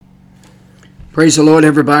Praise the Lord,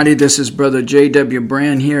 everybody. This is Brother J.W.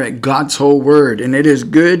 Brand here at God's Whole Word, and it is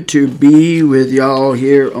good to be with y'all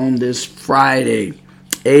here on this Friday.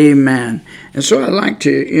 Amen. And so I'd like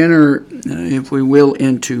to enter, if we will,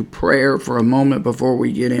 into prayer for a moment before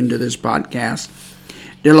we get into this podcast.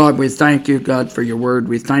 Dear Lord, we thank you, God, for your word.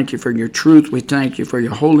 We thank you for your truth. We thank you for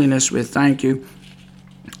your holiness. We thank you,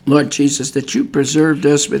 Lord Jesus, that you preserved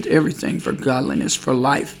us with everything for godliness, for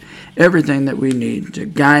life. Everything that we need to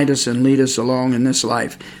guide us and lead us along in this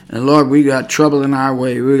life. And Lord, we got trouble in our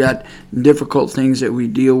way. We got difficult things that we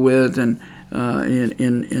deal with, and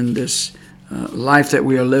in this life that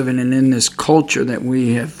we are living, and in this culture that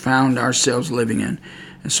we have found ourselves living in.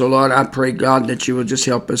 And so, Lord, I pray, God, that you will just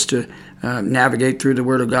help us to navigate through the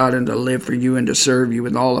Word of God and to live for you and to serve you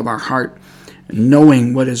with all of our heart,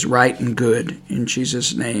 knowing what is right and good. In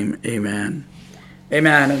Jesus' name, amen.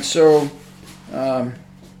 Amen. And so,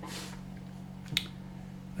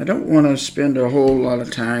 I don't want to spend a whole lot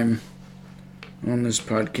of time on this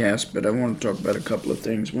podcast, but I want to talk about a couple of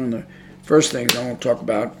things. One of the first things I want to talk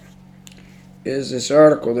about is this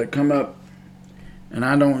article that come up, and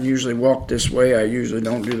I don't usually walk this way. I usually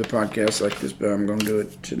don't do the podcast like this, but I'm going to do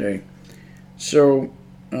it today. So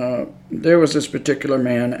there was this particular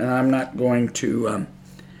man, and I'm not going to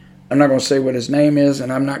say what his name is,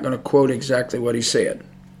 and I'm not going to quote exactly what he said,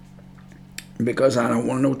 because I don't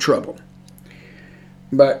want no trouble.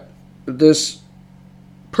 But this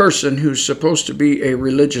person who's supposed to be a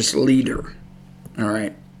religious leader, all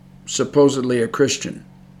right, supposedly a Christian,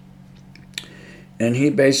 and he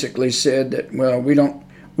basically said that, well, we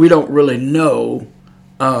don't really know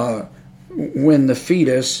when the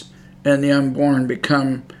fetus and the unborn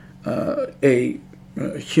become a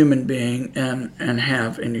human being and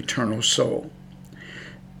have an eternal soul.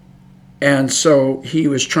 And so he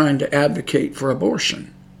was trying to advocate for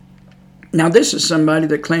abortion. Now, this is somebody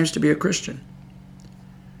that claims to be a Christian.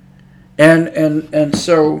 And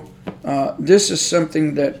so this is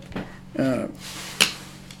something that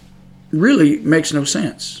really makes no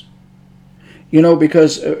sense. You know,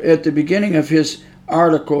 because at the beginning of his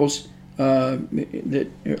articles, the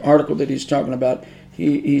article that he's talking about,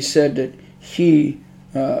 he said that he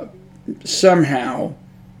somehow,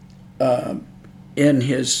 in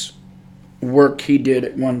his work he did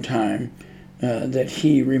at one time, that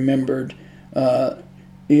he remembered,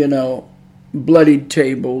 bloodied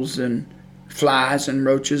tables and flies and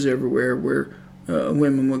roaches everywhere where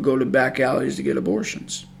women would go to back alleys to get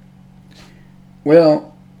abortions.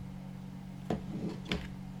 Well,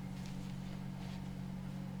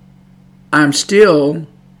 I'm still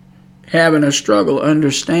having a struggle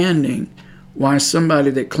understanding why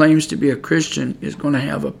somebody that claims to be a Christian is going to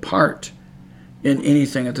have a part in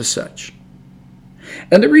anything of the such.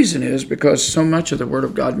 And the reason is because so much of the Word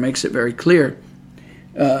of God makes it very clear.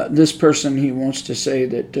 This person, he wants to say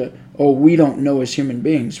that, we don't know as human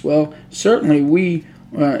beings. Well, certainly we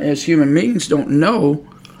as human beings don't know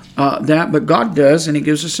that, but God does, and he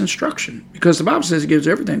gives us instruction. Because the Bible says he gives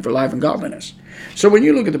everything for life and godliness. So when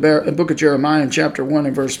you look at the book of Jeremiah in chapter 1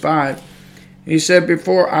 and verse 5, he said,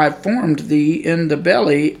 "Before I formed thee in the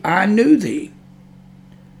belly, I knew thee."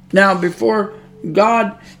 Now, before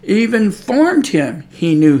God even formed him,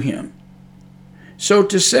 he knew him. So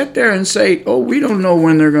to sit there and say, we don't know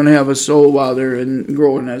when they're going to have a soul while they're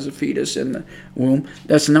growing as a fetus in the womb,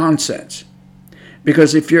 that's nonsense.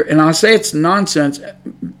 Because and I'll say it's nonsense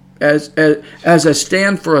as a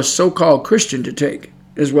stand for a so-called Christian to take,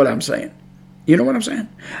 is what I'm saying. You know what I'm saying?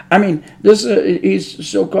 I mean, he's a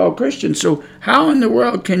so-called Christian, so how in the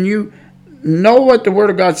world can you know what the Word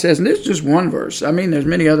of God says? And this is just one verse. I mean, there's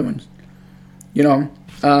many other ones.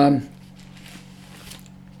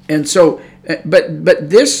 And so, but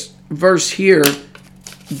this verse here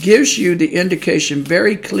gives you the indication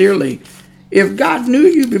very clearly. If God knew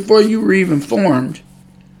you before you were even formed,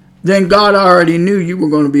 then God already knew you were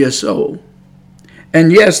going to be a soul.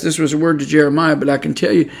 And yes, this was a word to Jeremiah, but I can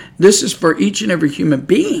tell you, this is for each and every human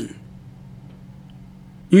being.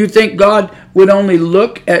 You think God would only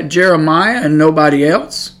look at Jeremiah and nobody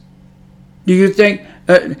else? Do you think...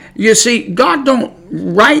 you see, God don't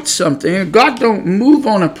write something. God don't move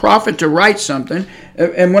on a prophet to write something.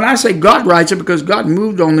 And when I say God writes it, because God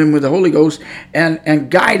moved on them with the Holy Ghost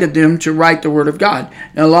and guided them to write the Word of God.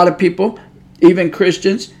 Now, a lot of people, even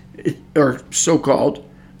Christians, or so-called,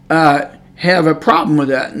 have a problem with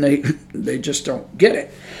that, and they just don't get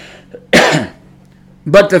it.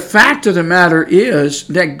 But the fact of the matter is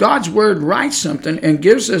that God's Word writes something and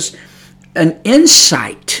gives us an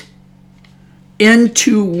insight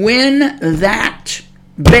into when that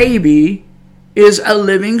baby is a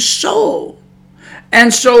living soul.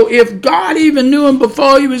 And so if God even knew him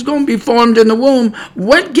before he was going to be formed in the womb,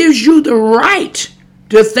 what gives you the right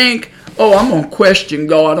to think, oh, I'm going to question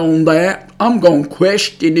God on that. I'm going to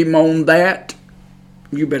question him on that.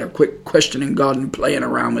 You better quit questioning God and playing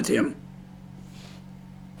around with him.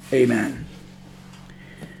 Amen.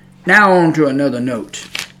 Now on to another note.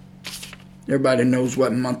 Everybody knows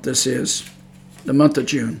what month this is. The month of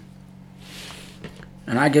June.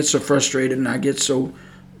 And I get so frustrated and I get so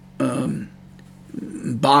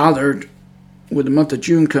bothered with the month of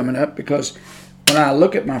June coming up, because when I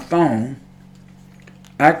look at my phone,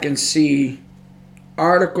 I can see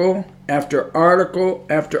article after article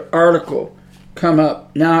after article come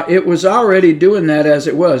up. Now, it was already doing that as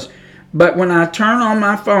it was. But when I turn on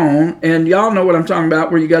my phone, and y'all know what I'm talking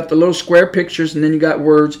about, where you got the little square pictures and then you got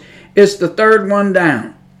words, it's the third one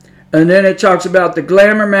down. And then it talks about the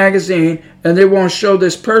Glamour magazine, and they want to show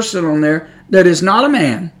this person on there that is not a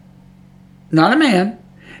man. Not a man.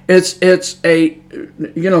 It's a,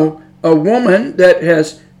 a woman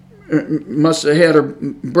that must have had her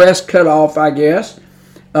breast cut off, I guess.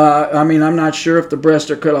 I'm not sure if the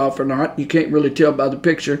breasts are cut off or not. You can't really tell by the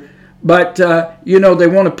picture. But, they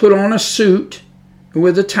want to put on a suit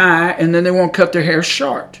with a tie, and then they want to cut their hair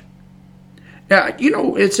short. Now,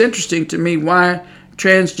 it's interesting to me why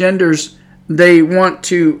transgenders, they want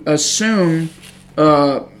to assume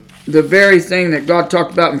the very thing that God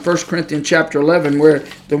talked about in 1 Corinthians chapter 11, where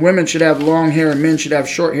the women should have long hair and men should have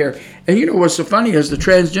short hair. And what's so funny is the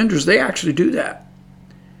transgenders, they actually do that.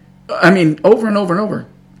 Over and over and over,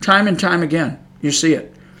 time and time again, you see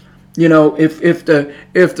it. If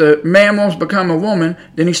the man wants to become a woman,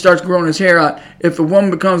 then he starts growing his hair out. If a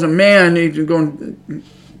woman becomes a man, he's going to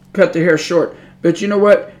cut the hair short. But you know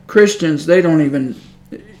what? Christians, they don't even,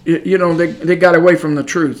 they got away from the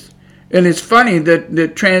truth. And it's funny that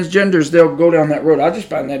transgenders, they'll go down that road. I just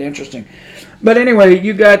find that interesting. But anyway,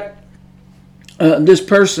 you got this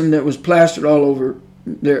person that was plastered all over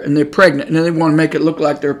there, and they're pregnant, and they want to make it look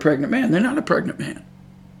like they're a pregnant man. They're not a pregnant man.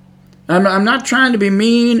 I'm not trying to be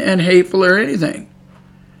mean and hateful or anything.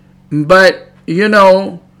 But,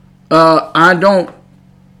 I don't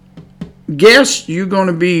guess you're going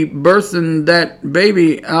to be birthing that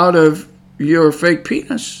baby out of your fake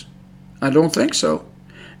penis. I don't think so.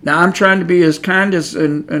 Now, I'm trying to be as kind as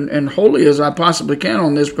and holy as I possibly can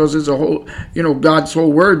on this, because it's a whole, God's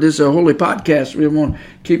whole word. This is a holy podcast. We want to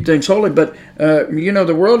keep things holy. But,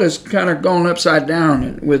 the world has kind of gone upside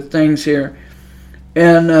down with things here.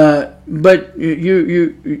 And but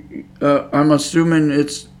I'm assuming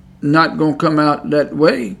it's not going to come out that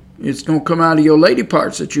way. It's going to come out of your lady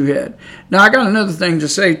parts that you had. Now, I got another thing to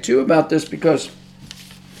say too about this, because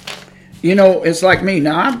it's like me.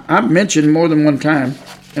 Now, I've mentioned more than one time,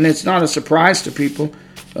 and it's not a surprise to people.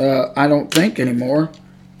 I don't think anymore.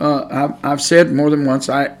 I've said more than once.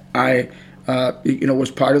 I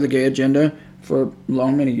was part of the gay agenda for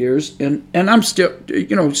many years, and I'm still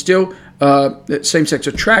same-sex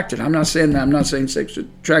attracted. I'm not saying same-sex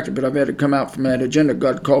attracted, but I've had to come out from that agenda.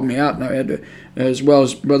 God called me out, and I had to, as well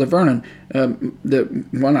as Brother Vernon, the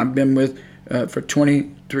one I've been with for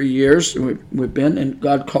 23 years. We've been, and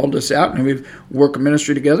God called us out, and we've worked a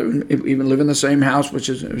ministry together, and even live in the same house, which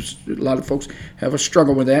is a lot of folks have a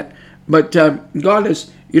struggle with that. But God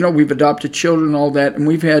has, we've adopted children and all that, and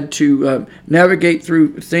we've had to navigate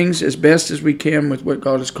through things as best as we can with what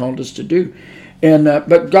God has called us to do. And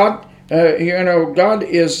but God. God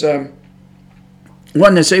is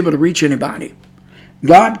one that's able to reach anybody.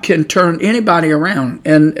 God can turn anybody around.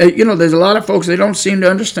 And, there's a lot of folks, they don't seem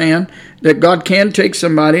to understand that God can take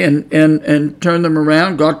somebody and turn them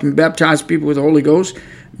around. God can baptize people with the Holy Ghost.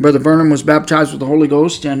 Brother Vernon was baptized with the Holy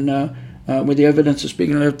Ghost and with the evidence of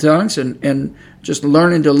speaking in other tongues, and just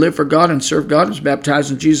learning to live for God and serve God. Was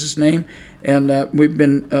baptized in Jesus' name. And we've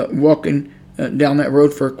been walking down that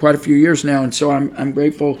road for quite a few years now. And so I'm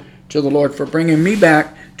grateful to the Lord for bringing me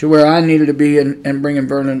back to where I needed to be, and bringing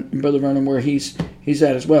Brother Vernon where he's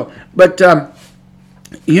at as well. But this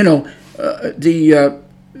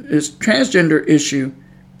transgender issue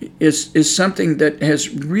is something that has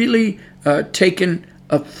really taken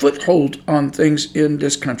a foothold on things in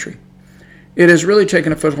this country. It has really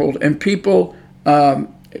taken a foothold, and people,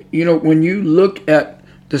 when you look at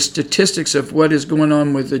the statistics of what is going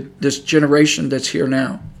on with this generation that's here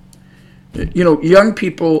now. Young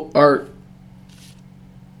people are,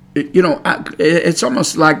 it's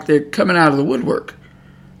almost like they're coming out of the woodwork,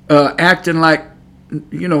 acting like,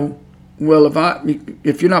 well,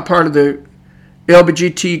 if you're not part of the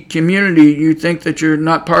LBGTQ community, you think that you're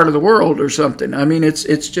not part of the world or something.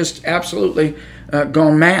 It's just absolutely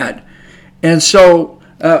gone mad. And so,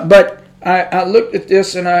 but I looked at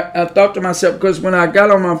this and I thought to myself, because when I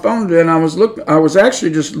got on my phone today and I was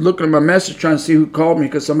actually just looking at my message trying to see who called me,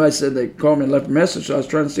 because somebody said they called me and left a message, so I was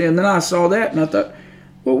trying to see, and then I saw that and I thought,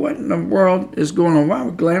 well, what in the world is going on? Why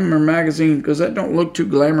would Glamour magazine? Because that don't look too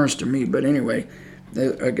glamorous to me. But anyway,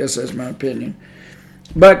 I guess that's my opinion.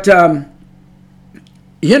 But,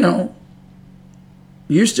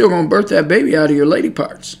 you're still going to birth that baby out of your lady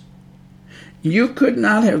parts. You could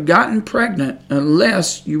not have gotten pregnant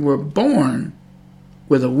unless you were born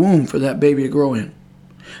with a womb for that baby to grow in.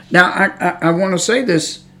 Now, I want to say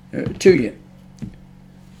this to you.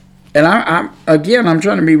 And I'm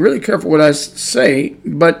trying to be really careful what I say,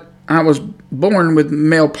 but I was born with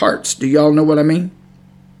male parts. Do y'all know what I mean?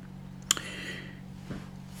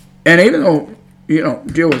 And even though you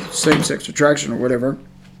don't deal with same-sex attraction or whatever,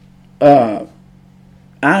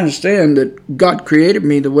 I understand that God created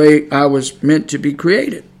me the way I was meant to be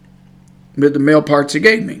created, with the male parts He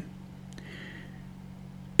gave me.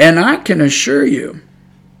 And I can assure you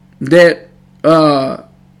that, at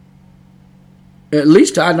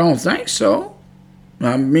least I don't think so.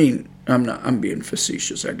 I mean, I'm being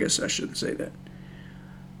facetious. I guess I shouldn't say that.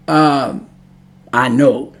 I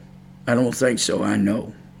know. I don't think so. I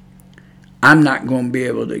know. I'm not going to be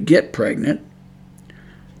able to get pregnant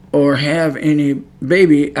or have any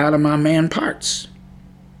baby out of my man parts.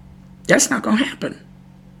 That's not going to happen.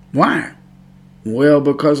 Why? Well,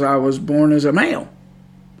 because I was born as a male.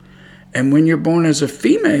 And when you're born as a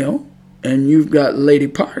female and you've got lady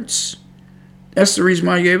parts, that's the reason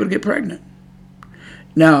why you're able to get pregnant.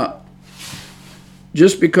 Now,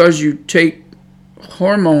 just because you take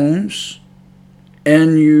hormones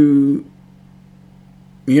and you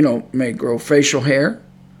may grow facial hair.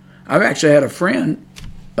 I've actually had a friend,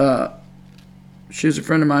 she was a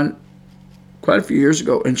friend of mine quite a few years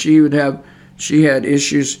ago, and she had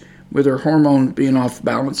issues with her hormones being off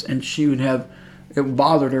balance, and it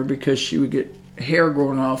bothered her because she would get hair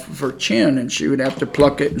growing off of her chin, and she would have to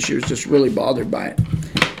pluck it, and she was just really bothered by it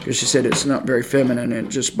because she said it's not very feminine, and it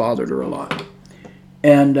just bothered her a lot.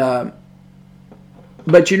 And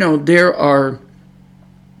but there are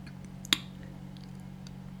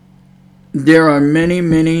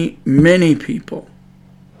many people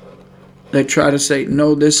that try to say,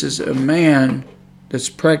 no, this is a man that's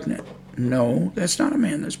pregnant. No, that's not a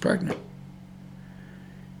man that's pregnant.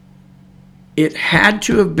 It had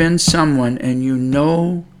to have been someone,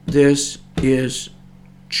 and this is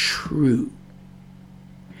true.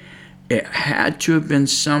 It had to have been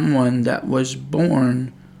someone that was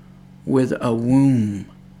born with a womb,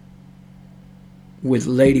 with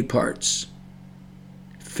lady parts,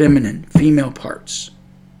 female parts.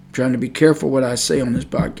 I'm trying to be careful what I say on this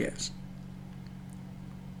podcast.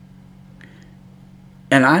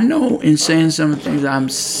 And I know in saying some of the things I'm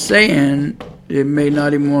saying, it may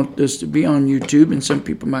not even want this to be on YouTube, and some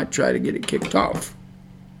people might try to get it kicked off.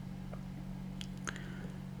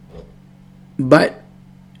 But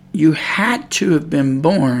you had to have been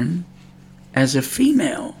born as a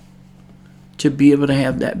female to be able to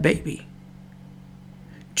have that baby,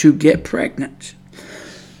 to get pregnant.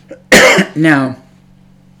 Now,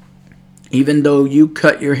 even though you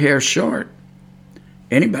cut your hair short,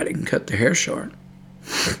 anybody can cut their hair short.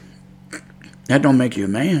 That don't make you a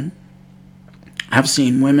man. I've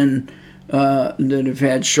seen women that have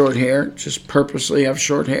had short hair, just purposely have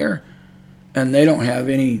short hair, and they don't have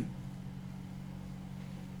any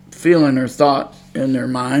feeling or thought in their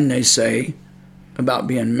mind, they say, about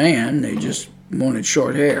being man. They just wanted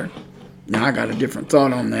short hair. Now, I got a different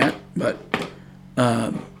thought on that, but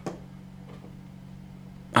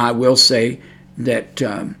I will say that,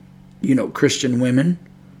 Christian women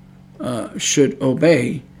should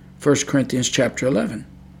obey 1 Corinthians chapter 11.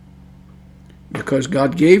 Because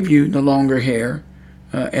God gave you the longer hair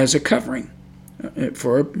as a covering.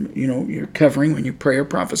 For, your covering when you pray or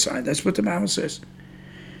prophesy. That's what the Bible says.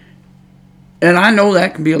 And I know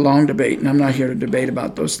that can be a long debate, and I'm not here to debate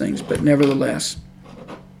about those things, but nevertheless,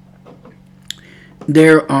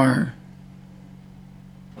 there are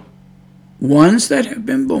ones that have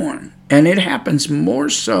been born, and it happens more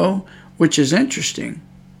so, which is interesting,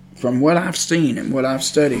 from what I've seen and what I've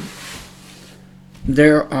studied.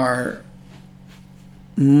 There are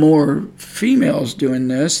more females doing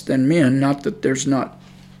this than men. Not that there's not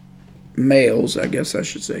males, I guess I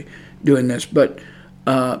should say, doing this, but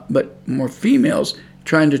more females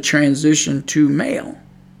trying to transition to male.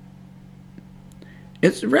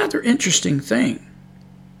 It's a rather interesting thing.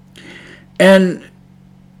 And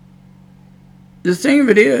the thing of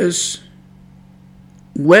it is,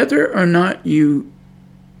 whether or not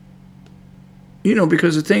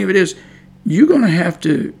because the thing of it is, you're going to have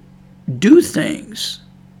to do things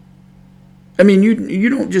I mean, you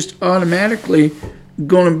don't just automatically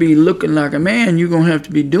going to be looking like a man. You're going to have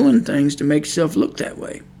to be doing things to make yourself look that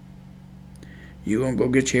way. You're going to go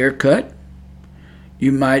get your hair cut.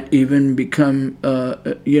 You might even become,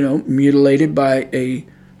 mutilated by a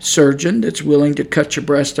surgeon that's willing to cut your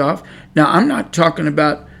breast off. Now, I'm not talking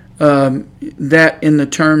about that in the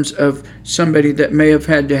terms of somebody that may have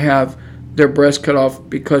had to have their breast cut off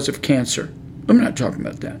because of cancer. I'm not talking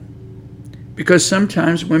about that. Because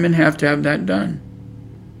sometimes women have to have that done.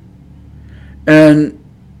 And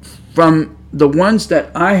from the ones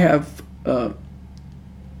that I have,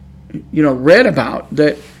 read about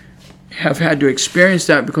that have had to experience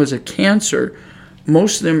that because of cancer,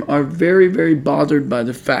 most of them are very, very bothered by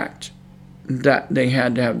the fact that they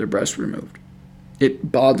had to have their breast removed.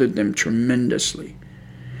 It bothered them tremendously.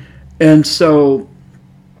 And so,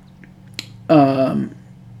 but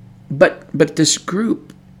this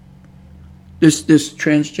group, this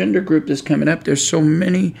transgender group that's coming up, there's so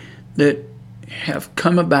many that have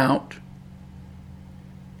come about,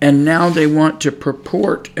 and now they want to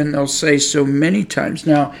purport, and they'll say so many times.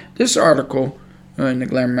 Now, this article in the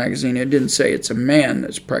Glamour magazine, it didn't say it's a man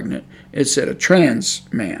that's pregnant. It said a trans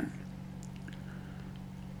man.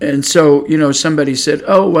 And so, somebody said,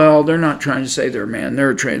 oh, well, they're not trying to say they're a man. They're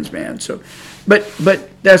a trans man. So, but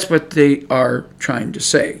that's what they are trying to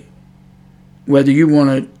say. Whether you want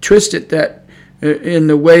to twist it that in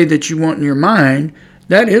the way that you want in your mind,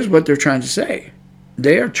 that is what they're trying to say.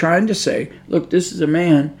 They are trying to say, look, this is a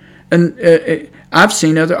man. And I've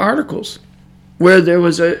seen other articles where there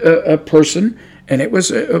was a person, and it was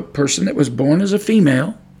a person that was born as a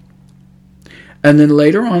female. And then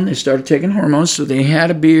later on, they started taking hormones, so they had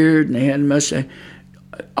a beard and they had a mustache.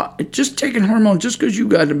 Just taking hormones, just because you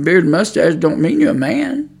got a beard and mustache, don't mean you're a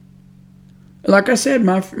man. Like I said,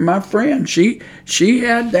 my friend, she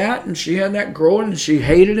had that, and she had that growing, and she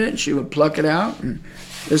hated it, and she would pluck it out, and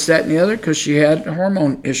this, that, and the other, because she had a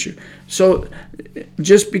hormone issue. So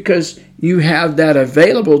just because you have that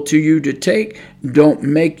available to you to take, don't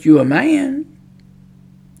make you a man.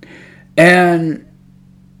 And,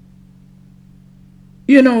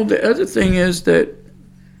 the other thing is that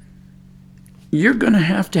you're going to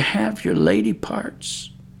have your lady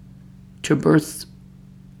parts to birth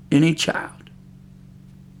any child.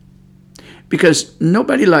 Because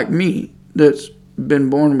nobody like me that's been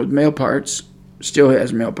born with male parts still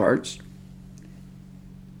has male parts.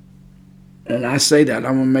 And I say that,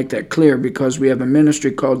 I want to make that clear, because we have a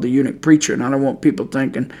ministry called the Eunuch Preacher, and I don't want people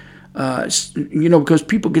thinking, because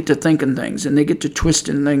people get to thinking things, and they get to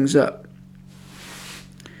twisting things up.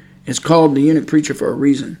 It's called the Eunuch Preacher for a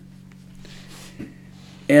reason.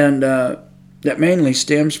 And that mainly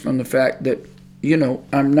stems from the fact that,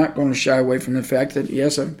 I'm not going to shy away from the fact that,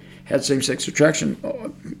 yes, I've had same-sex attraction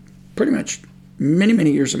pretty much many,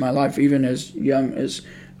 many years of my life, even as young as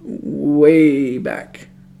way back.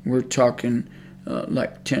 We're talking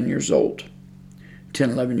like 10 years old,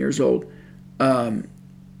 10, 11 years old. And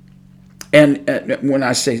when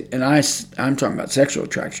I say, I'm talking about sexual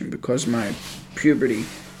attraction, because my puberty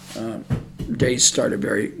days started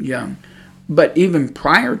very young. But even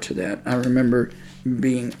prior to that, I remember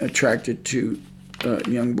being attracted to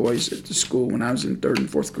young boys at the school when I was in 3rd and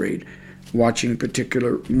 4th grade, watching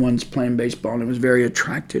particular ones playing baseball, and I was very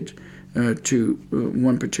attracted to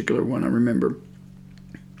one particular one I remember.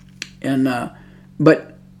 And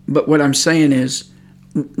but what I'm saying is,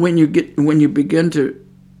 when you begin to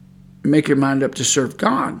make your mind up to serve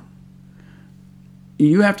God,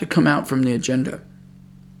 you have to come out from the agenda.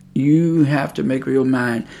 You have to make your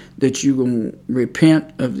mind that you're going to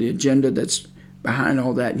repent of the agenda that's behind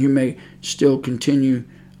all that. You may still continue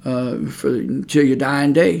until your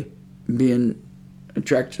dying day being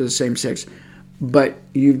attracted to the same sex, but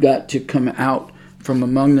you've got to come out from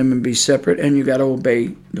among them and be separate, and you got to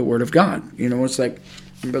obey the Word of God. It's like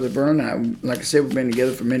Brother Vernon and I, like I said, we've been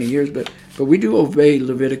together for many years, but we do obey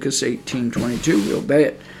Leviticus 18:22. We obey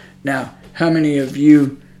it. Now, how many of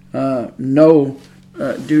you know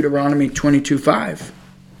Deuteronomy 22:5?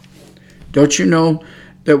 Don't you know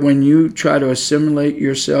that when you try to assimilate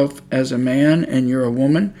yourself as a man and you're a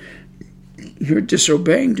woman, you're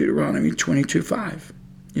disobeying Deuteronomy 22:5?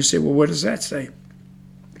 You say, well, what does that say?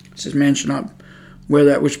 It says, man should not wear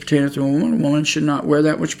that which pertaineth to a woman should not wear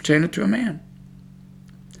that which pertaineth to a man.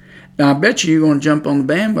 Now, I bet you're going to jump on the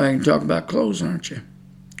bandwagon and talk about clothes, aren't you?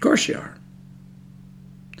 Of course you are.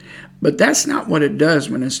 But that's not what it does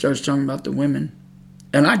when it starts talking about the women.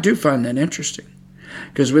 And I do find that interesting,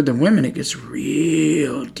 because with the women, it gets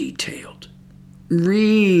real detailed.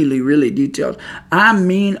 Really, really detailed. I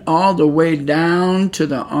mean, all the way down to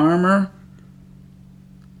the armor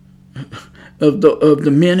of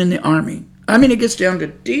the men in the army. I mean, it gets down to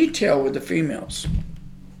detail with the females.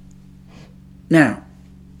 Now,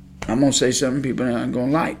 I'm going to say something people aren't going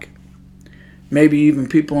to like. Maybe even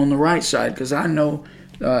people on the right side, because I know,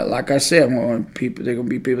 like I said, there are going to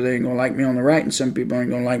be people that ain't going to like me on the right, and some people ain't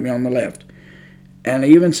going to like me on the left. And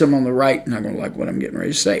even some on the right not going to like what I'm getting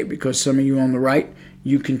ready to say, because some of you on the right,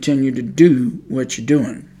 you continue to do what you're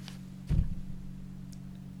doing.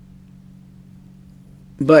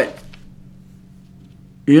 But,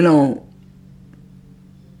 you know,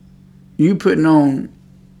 you putting on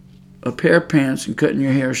a pair of pants and cutting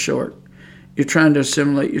your hair short, you're trying to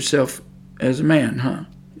assimilate yourself as a man, huh?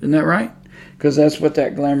 Isn't that right? Because that's what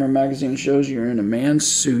that Glamour magazine shows. You're in a man's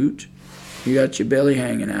suit, you got your belly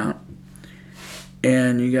hanging out,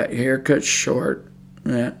 and you got your hair cut short,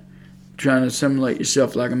 trying to assimilate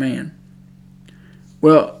yourself like a man.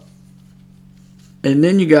 Well, and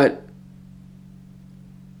then you got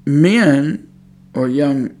men or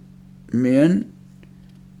young men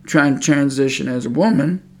trying to transition as a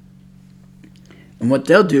woman, and what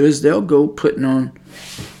they'll do is they'll go putting on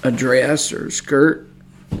a dress or a skirt,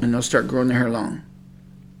 and they'll start growing their hair long.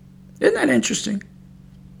 Isn't that interesting?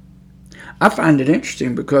 I find it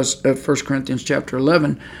interesting because of 1 Corinthians chapter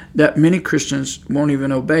 11 that many Christians won't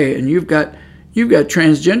even obey it. And you've got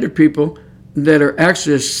transgender people that are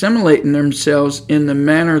actually assimilating themselves in the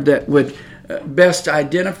manner that would best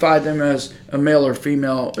identify them as a male or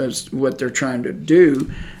female as what they're trying to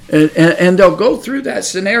do. And they'll go through that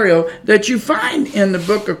scenario that you find in the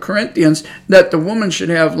book of Corinthians, that the woman should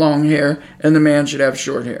have long hair and the man should have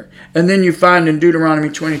short hair. And then you find in Deuteronomy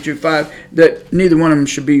 22:5 that neither one of them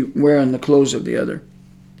should be wearing the clothes of the other.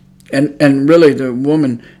 And really the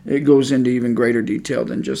woman, it goes into even greater detail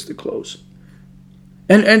than just the clothes.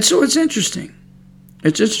 And so it's interesting.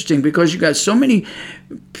 It's interesting because you got so many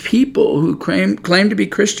people who claim to be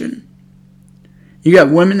Christian. You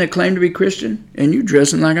got women that claim to be Christian, and you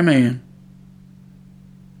dressing like a man.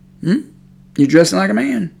 You're dressing like a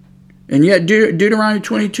man. And yet Deuteronomy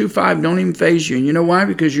 22:5 don't even faze you. And you know why?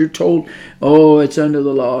 Because you're told, oh, it's under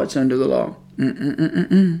the law, it's under the law.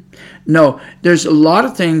 No, there's a lot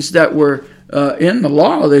of things that were in the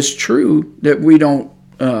law that's true that we don't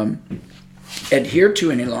adhere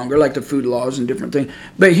to any longer, like the food laws and different things.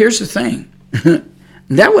 But here's the thing.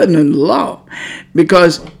 That wasn't in the law,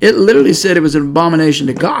 because it literally said it was an abomination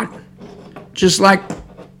to God. Just like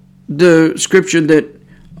the scripture that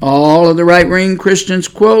all of the right-wing Christians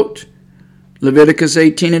quote, Leviticus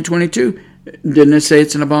 18:22. Didn't it say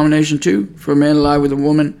it's an abomination too for a man to lie with a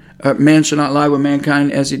woman? Man shall not lie with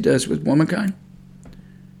mankind as he does with womankind.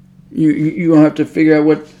 You're going to have to figure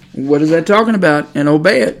out what is that talking about and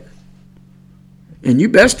obey it. And you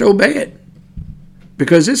best obey it,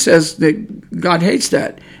 because it says that God hates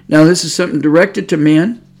that. Now, this is something directed to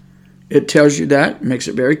men. It tells you that, makes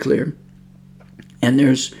it very clear. And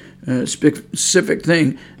there's a specific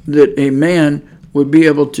thing that a man would be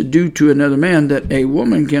able to do to another man that a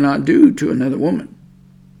woman cannot do to another woman.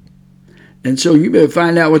 And so you better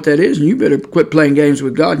find out what that is, and you better quit playing games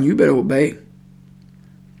with God, and you better obey,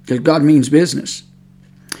 because God means business.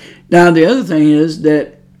 Now, the other thing is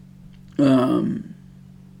that,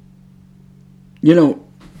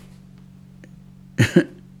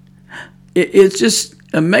 it just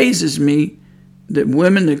amazes me that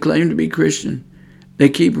women that claim to be Christian, they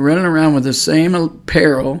keep running around with the same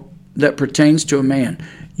apparel that pertains to a man.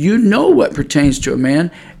 You know what pertains to a man,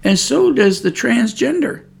 and so does the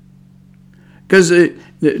transgender. Because the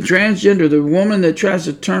transgender, the woman that tries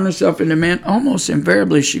to turn herself into a man, almost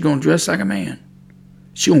invariably she's going to dress like a man.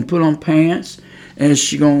 She's going to put on pants, and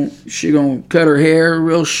she's going to cut her hair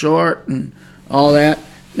real short and all that.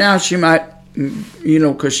 Now she might,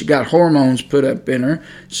 because she got hormones put up in her,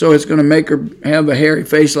 so it's going to make her have a hairy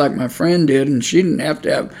face like my friend did, and she didn't have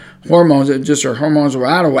to have hormones. It just her hormones were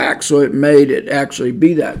out of whack, so it made it actually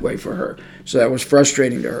be that way for her. So that was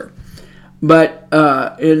frustrating to her. But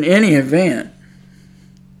in any event,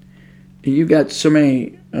 you got so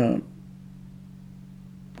many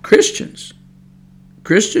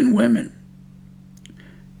Christian women,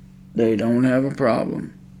 they don't have a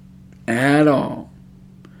problem at all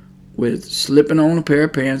with slipping on a pair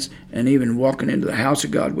of pants and even walking into the house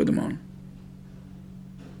of God with them on.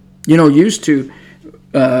 Used to,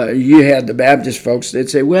 you had the Baptist folks, they'd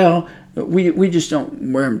say, well, we just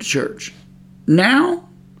don't wear them to church. Now,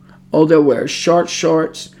 they'll wear short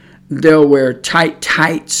shorts, they'll wear tight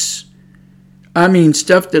tights. I mean,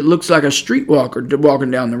 stuff that looks like a streetwalker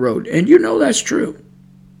walking down the road. And that's true.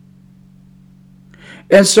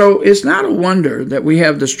 And so it's not a wonder that we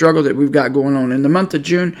have the struggle that we've got going on. In the month of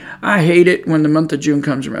June, I hate it when the month of June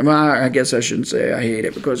comes around. Well, I guess I shouldn't say I hate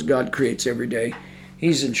it, because God creates every day.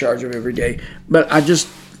 He's in charge of every day. But I just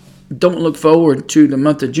don't look forward to the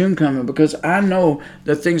month of June coming, because I know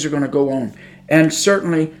that things are going to go on. And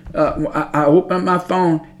certainly, I open up my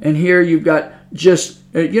phone, and here you've got just,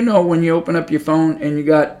 when you open up your phone and you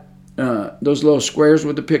got those little squares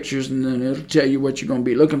with the pictures, and then it'll tell you what you're going to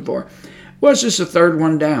be looking for. Well, it's just the third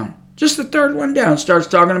one down. Just the third one down. Starts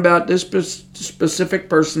talking about this specific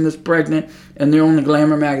person that's pregnant, and they're on the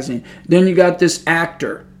Glamour magazine. Then you got this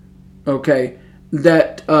actor, okay,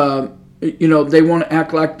 that, they want to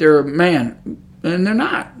act like they're a man, and they're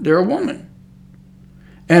not. They're a woman.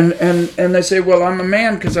 And they say, well, I'm a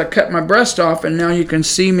man because I cut my breast off, and now you can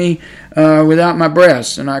see me without my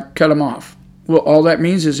breasts, and I cut them off. Well, all that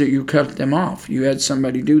means is that you cut them off. You had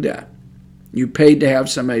somebody do that. You paid to have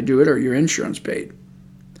somebody do it, or your insurance paid.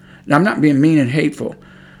 Now, I'm not being mean and hateful.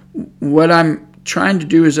 What I'm trying to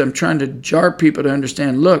do is I'm trying to jar people to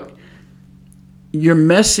understand, look, you're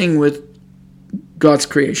messing with God's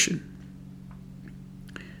creation.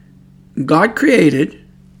 God created,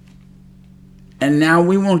 and now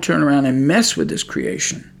we won't turn around and mess with this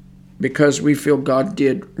creation because we feel God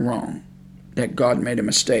did wrong, that God made a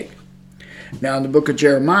mistake. Now, in the book of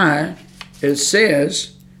Jeremiah, it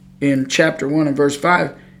says in chapter 1 and verse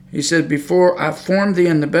 5, he said, before I formed thee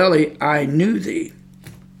in the belly, I knew thee.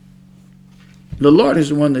 The Lord is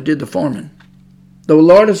the one that did the forming. The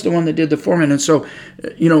Lord is the one that did the forming. And so,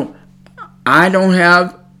 I don't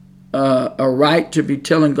have a right to be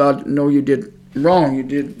telling God, no, you did wrong. You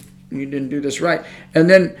didn't do this right. And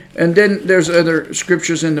then there's other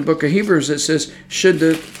scriptures in the book of Hebrews that says, should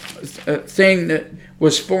the thing that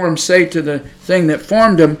was formed say to the thing that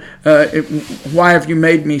formed him, why have you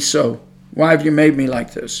made me so? Why have you made me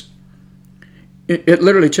like this? It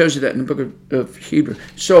literally tells you that in the book of Hebrews.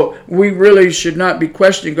 So we really should not be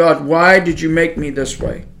questioning God, why did you make me this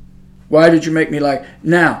way? Why did you make me like?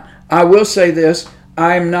 Now, I will say this.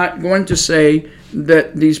 I'm not going to say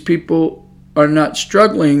that these people are not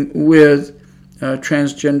struggling with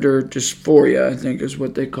transgender dysphoria, I think is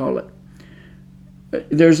what they call it.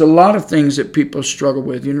 There's a lot of things that people struggle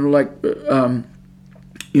with, things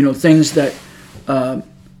that,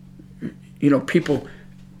 people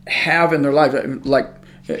have in their life.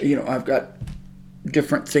 I've got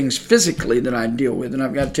different things physically that I deal with, and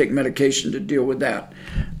I've got to take medication to deal with that,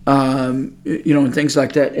 and things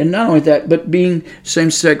like that. And not only that, but being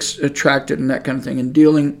same-sex attracted and that kind of thing, and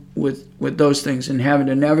dealing with those things and having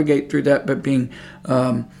to navigate through that, but being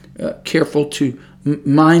careful to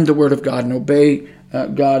mind the Word of God and obey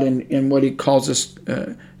God in what He calls us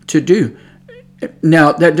to do.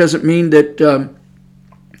 Now, that doesn't mean that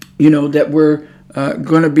that we're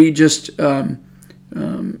going to be just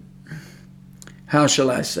how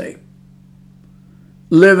shall I say,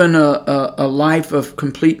 living a life of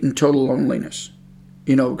complete and total loneliness.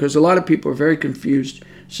 Because a lot of people are very confused.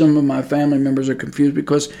 Some of my family members are confused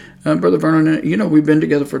because Brother Vernon, we've been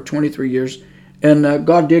together for 23 years, and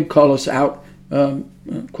God did call us out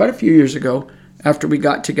quite a few years ago, after we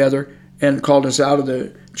got together, and called us out of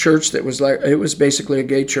the church that was it was basically a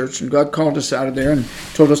gay church. And God called us out of there and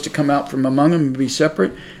told us to come out from among them and be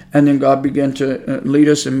separate. And then God began to lead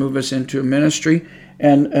us and move us into a ministry.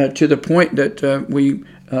 And to the point that we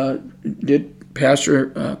did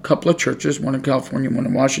pastor a couple of churches, one in California, one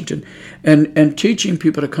in Washington, and teaching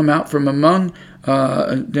people to come out from among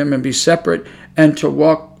them and be separate and to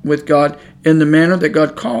walk with God in the manner that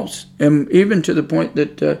God calls. And even to the point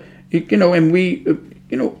that, and we,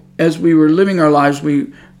 as we were living our lives,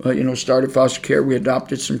 we, started foster care. We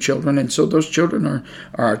adopted some children, and so those children are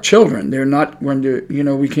our children. They're not going to,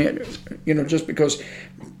 we can't, just because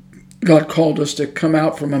God called us to come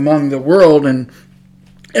out from among the world and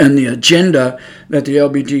the agenda that the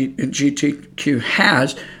LBGTQ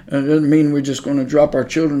has, doesn't mean we're just going to drop our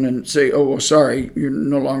children and say, oh, well, sorry, you're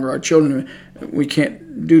no longer our children. We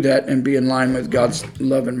can't do that and be in line with God's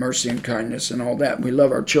love and mercy and kindness and all that. We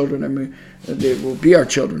love our children, and they will be our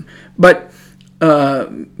children. But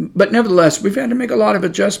nevertheless, we've had to make a lot of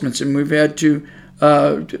adjustments, and we've had to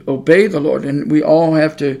obey the Lord, and we all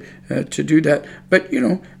have to do that. But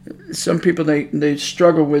some people they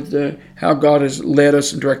struggle with how God has led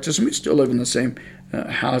us and directed us, and we still live in the same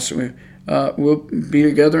house. We'll be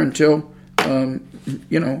together until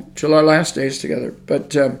till our last days together.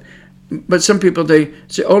 But some people, they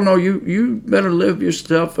say, oh no, you better live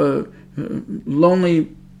yourself a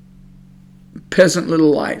lonely peasant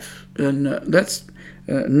little life, and that's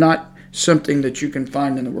not something that you can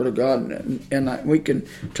find in the Word of God, and we can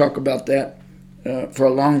talk about that for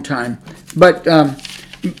a long time. But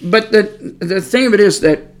the thing of it is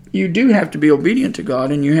that you do have to be obedient to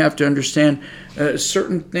God, and you have to understand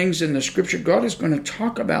certain things in the Scripture. God is going to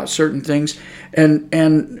talk about certain things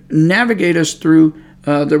and navigate us through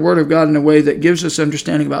the Word of God in a way that gives us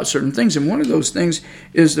understanding about certain things. And one of those things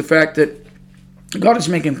is the fact that God is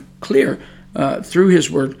making clear through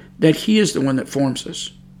His Word that He is the one that forms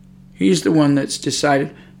us. He's the one that's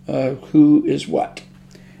decided who is what,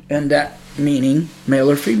 and that meaning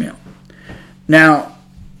male or female. Now,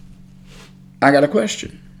 I got a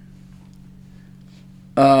question.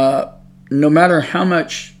 No matter how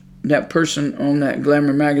much that person on that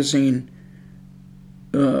Glamour magazine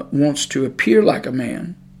wants to appear like a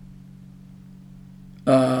man,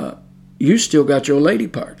 you still got your lady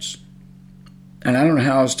parts. And I don't know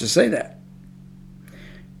how else to say that.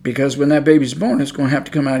 Because when that baby's born, it's going to have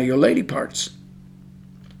to come out of your lady parts.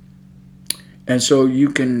 And so you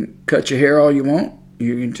can cut your hair all you want.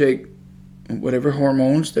 You can take whatever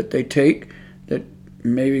hormones that they take that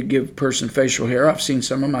maybe give a person facial hair. I've seen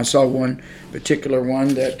some of them. I saw one particular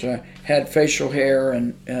one that had facial hair,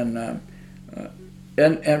 and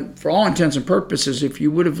for all intents and purposes, if you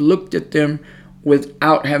would have looked at them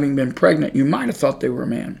without having been pregnant, you might have thought they were a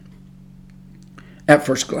man at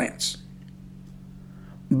first glance.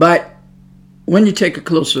 But when you take a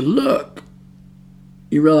closer look,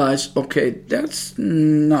 you realize, okay, that's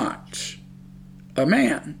not a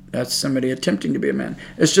man. That's somebody attempting to be a man.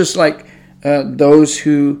 It's just like those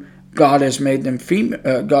who God has made them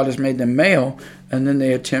female, God has made them male, and then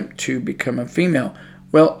they attempt to become a female.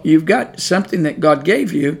 Well, you've got something that God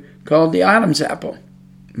gave you called the Adam's apple.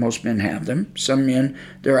 Most men have them. Some men,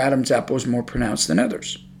 their Adam's apple is more pronounced than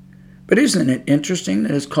others. But isn't it interesting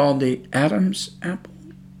that it's called the Adam's apple?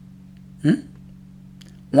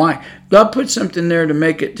 Why? God put something there to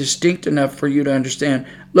make it distinct enough for you to understand.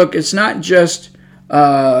 Look, it's not just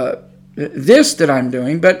this that I'm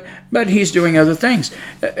doing, but He's doing other things.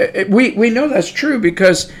 We know that's true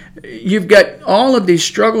because you've got all of these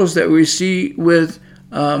struggles that we see with,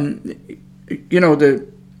 the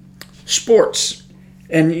sports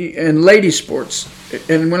and lady sports.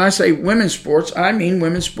 And when I say women's sports, I mean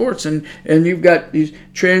women's sports. And you've got these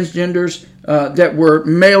transgenders that were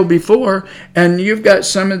male before, and you've got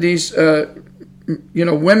some of these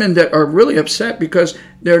women that are really upset because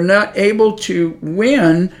they're not able to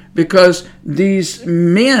win because these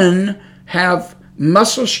men have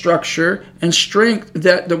muscle structure and strength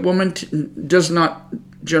that the woman does not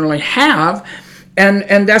generally have.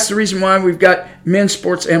 And that's the reason why we've got men's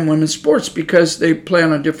sports and women's sports, because they play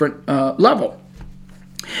on a different level.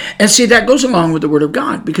 And see, that goes along with the Word of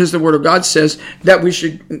God, because the Word of God says that we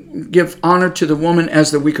should give honor to the woman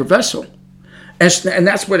as the weaker vessel. And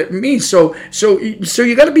that's what it means. So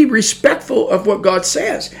you got to be respectful of what God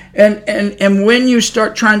says. And when you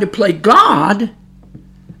start trying to play God,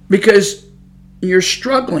 because you're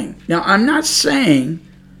struggling. Now, I'm not saying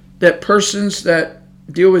that persons that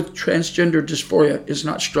deal with transgender dysphoria is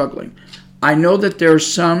not struggling. I know that there are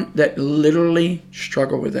some that literally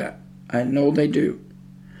struggle with that. I know they do.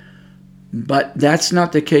 But that's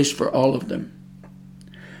not the case for all of them.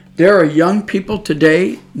 There are young people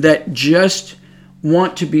today that just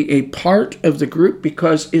want to be a part of the group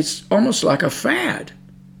because it's almost like a fad.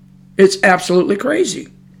 It's absolutely crazy.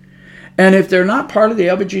 And if they're not part of the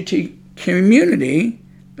LBGTQ community,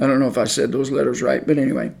 I don't know if I said those letters right, but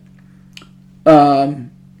anyway,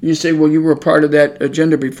 you say, well, you were part of that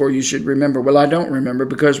agenda before, you should remember. Well, I don't remember,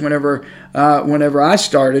 because whenever I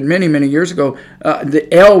started many, many years ago, the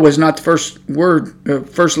L was not the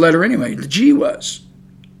first letter anyway. The G was.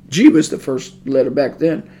 G was the first letter back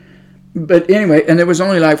then. But anyway, and there was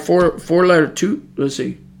only like four letter,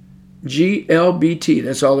 GLBT.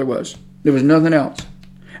 That's all there was. There was nothing else.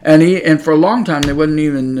 And for a long time there wasn't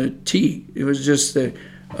even the T. It was just gay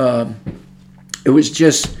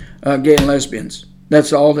and lesbians.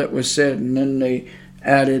 That's all that was said. And then they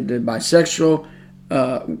added the bisexual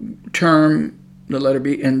term, the letter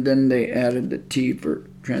B, and then they added the T for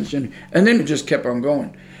transgender. And then it just kept on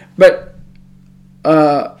going. But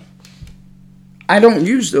I don't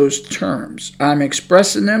use those terms. I'm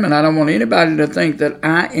expressing them, and I don't want anybody to think that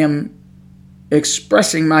I am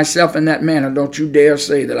expressing myself in that manner. Don't you dare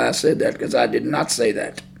say that I said that, because I did not say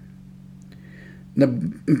that.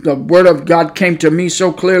 The Word of God came to me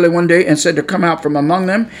so clearly one day and said to come out from among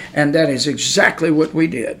them, and that is exactly what we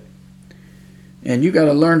did. And you got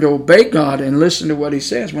to learn to obey God and listen to what He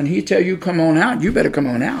says. When He tell you come on out, you better come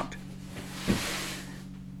on out.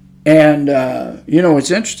 And,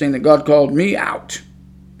 it's interesting that God called me out,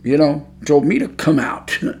 told me to come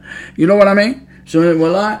out. You know what I mean? So,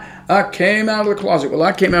 well, I came out of the closet. Well,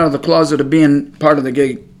 I came out of the closet of being part of the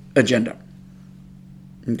gay agenda.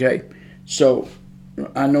 Okay? So,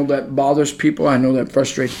 I know that bothers people. I know that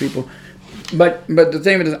frustrates people. But the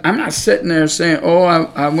thing is, I'm not sitting there saying, oh,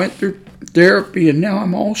 I went through therapy and now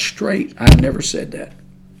I'm all straight. I never said that.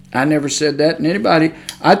 I never said that. And anybody,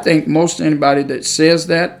 I think most anybody that says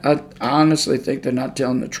that, I honestly think they're not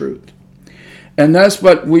telling the truth. And that's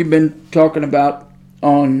what we've been talking about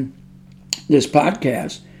on this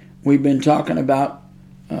podcast. We've been talking about,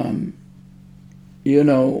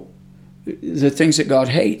 the things that God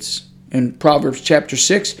hates in Proverbs chapter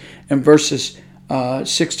 6 and verses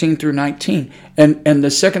 16 through 19. And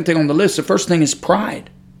the second thing on the list, the first thing is pride.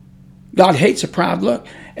 God hates a proud look.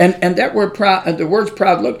 And that word proud, the word's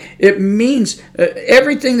proud look, it means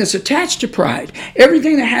everything that's attached to pride,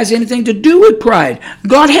 everything that has anything to do with pride,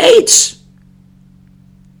 God hates.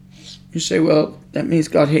 You say, well, that means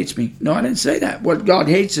God hates me. No, I didn't say that. What God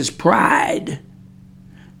hates is pride.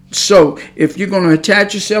 So if you're going to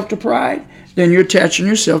attach yourself to pride, then you're attaching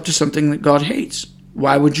yourself to something that God hates.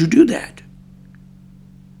 Why would you do that?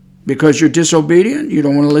 Because you're disobedient? You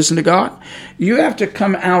don't want to listen to God? You have to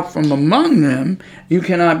come out from among them. You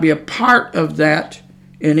cannot be a part of that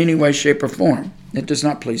in any way, shape, or form. It does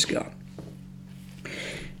not please God.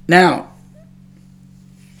 Now,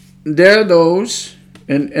 there are those,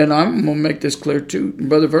 and I'm going to make this clear too.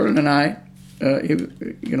 Brother Vernon and I,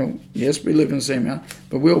 yes, we live in the same house,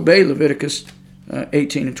 but we obey Leviticus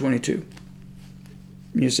 18 and 22.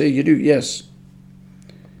 You say you do? Yes.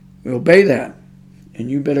 We obey that. And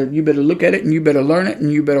you better look at it, and you better learn it,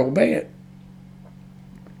 and you better obey it.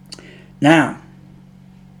 Now,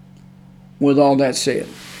 with all that said,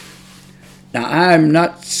 now I'm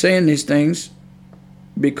not saying these things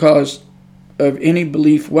because of any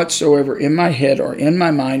belief whatsoever in my head or in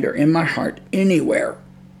my mind or in my heart anywhere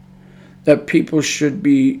that people should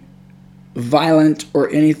be violent or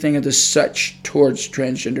anything of the such towards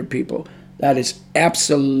transgender people. That is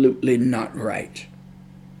absolutely not right.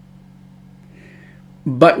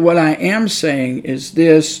 But what I am saying is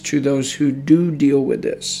this to those who do deal with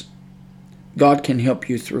this. God can help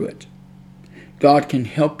you through it. God can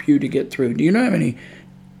help you to get through. Do you know how many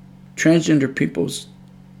transgender people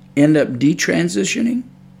end up detransitioning?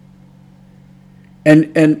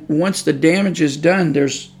 And once the damage is done,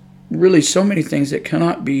 there's really so many things that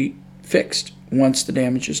cannot be fixed once the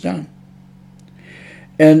damage is done.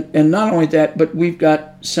 And not only that, but we've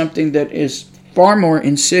got something that is far more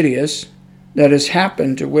insidious that has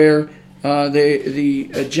happened to where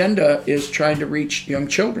the agenda is trying to reach young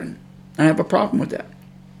children. I have a problem with that.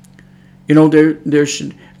 There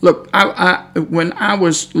should look. I when I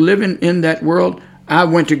was living in that world, I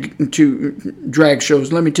went to drag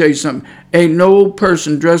shows. Let me tell you something. Ain't no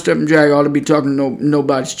person dressed up in drag ought to be talking to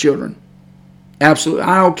nobody's children. Absolutely.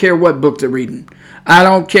 I don't care what book they're reading. I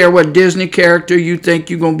don't care what Disney character you think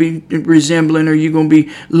you're going to be resembling or you're going to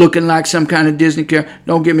be looking like some kind of Disney character.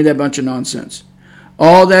 Don't give me that bunch of nonsense.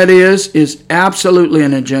 All that is absolutely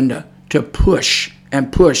an agenda to push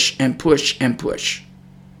and push and push and push.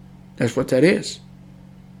 That's what that is.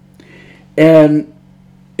 And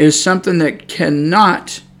is something that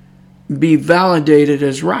cannot be validated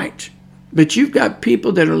as right. But you've got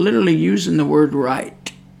people that are literally using the word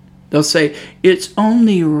right. They'll say, it's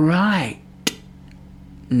only right.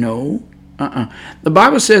 No. The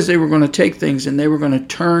Bible says they were going to take things and they were going to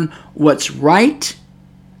turn what's right,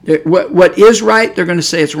 what is right, they're going to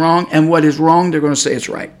say it's wrong, and what is wrong, they're going to say it's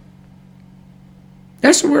right.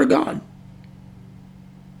 That's the Word of God.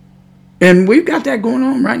 And we've got that going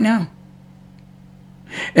on right now.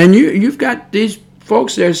 And you've got these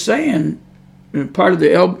folks that are saying, part of the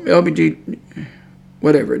LBG,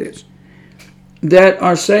 whatever it is, that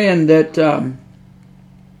are saying that,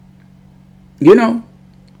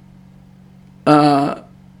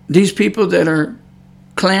 these people that are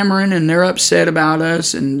clamoring and they're upset about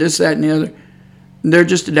us and this, that, and the other, they're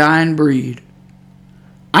just a dying breed.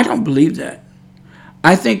 I don't believe that.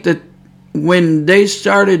 I think that when they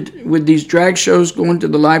started with these drag shows, going to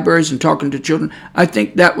the libraries and talking to children, I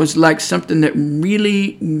think that was like something that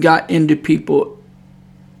really got into people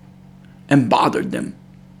and bothered them.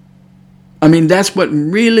 I mean, that's what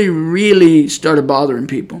really, really started bothering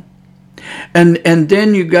people. And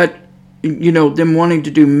then you got, them wanting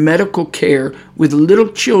to do medical care with little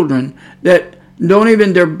children that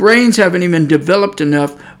their brains haven't even developed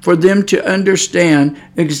enough for them to understand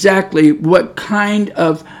exactly what kind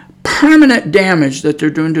of permanent damage that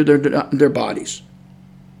they're doing to their bodies.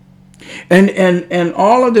 And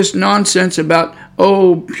all of this nonsense about,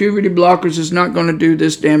 puberty blockers is not going to do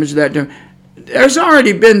this damage, that damage. There's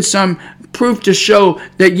already been some proof to show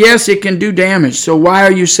that, yes, it can do damage. So why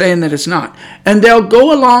are you saying that it's not? And they'll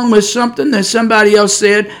go along with something that somebody else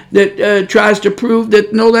said that tries to prove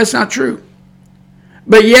that, no, that's not true.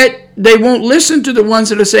 But yet they won't listen to the ones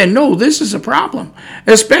that are saying, no, this is a problem,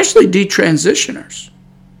 especially detransitioners.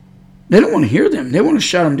 They don't want to hear them. They want to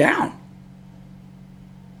shut them down.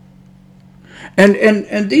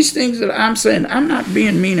 And these things that I'm saying, I'm not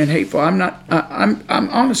being mean and hateful. I'm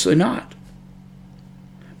honestly not.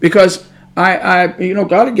 Because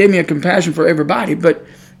God gave me a compassion for everybody. But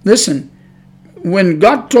listen, when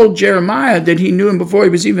God told Jeremiah that he knew him before he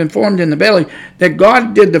was even formed in the belly, that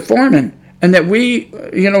God did the forming, and that we,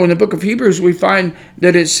 in the book of Hebrews, we find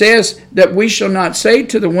that it says that we shall not say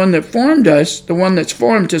to the one that formed us, the one that's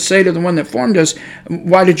formed, to say to the one that formed us,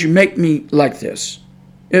 why did you make me like this?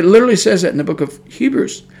 It literally says that in the book of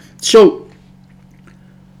Hebrews. So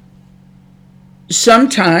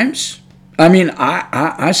sometimes,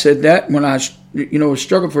 I said that when I,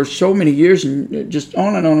 struggled for so many years and just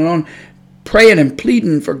on and on and on, praying and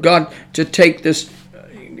pleading for God to take this,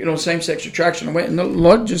 same-sex attraction away. And the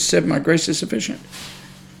Lord just said, my grace is sufficient.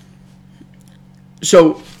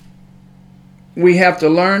 So we have to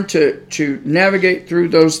learn to navigate through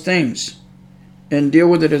those things and deal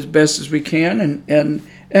with it as best as we can, and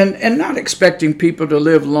not expecting people to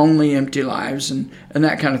live lonely, empty lives and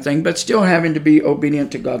that kind of thing, but still having to be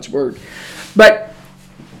obedient to God's word. But,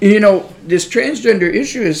 this transgender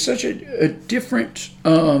issue is such a different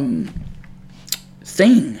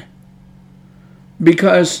thing,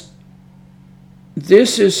 because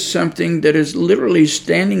this is something that is literally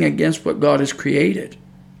standing against what God has created.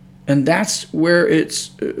 And that's where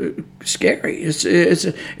it's scary.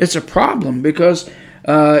 It's a problem, because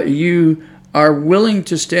you are willing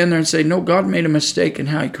to stand there and say, no, God made a mistake in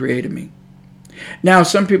how he created me. Now,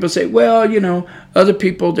 some people say, well, other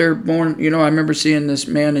people, they're born, I remember seeing this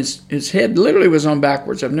man, his head literally was on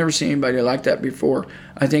backwards. I've never seen anybody like that before.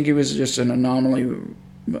 I think he was just an anomaly.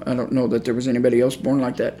 I don't know that there was anybody else born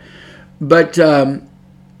like that. But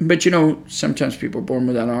sometimes people are born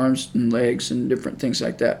without arms and legs and different things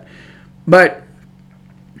like that. But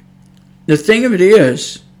the thing of it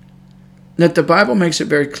is that the Bible makes it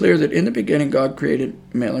very clear that in the beginning God created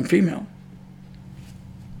male and female.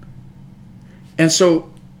 And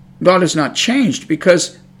so God has not changed,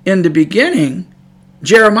 because in the beginning,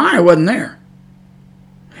 Jeremiah wasn't there.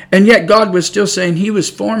 And yet God was still saying he was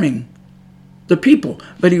forming the people,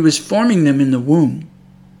 but he was forming them in the womb.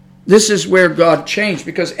 This is where God changed,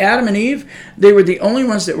 because Adam and Eve, they were the only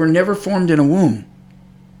ones that were never formed in a womb.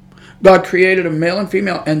 God created a male and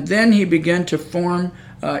female, and then he began to form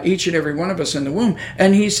each and every one of us in the womb.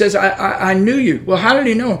 And he says, I knew you. Well, how did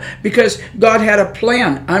he know? Because God had a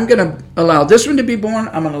plan. I'm going to allow this one to be born.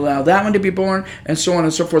 I'm going to allow that one to be born, and so on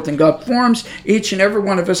and so forth. And God forms each and every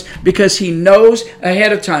one of us because he knows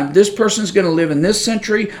ahead of time, this person's going to live in this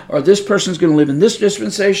century, or this person's going to live in this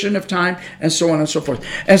dispensation of time, and so on and so forth.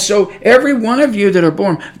 And so every one of you that are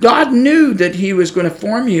born, God knew that he was going to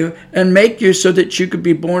form you and make you so that you could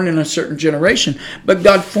be born in a certain generation. But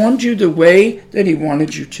God formed you the way that he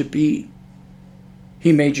wanted you to be.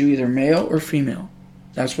 He made you either male or female.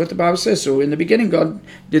 That's what the Bible says. So in the beginning, God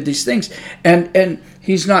did these things. And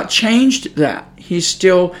he's not changed that. He's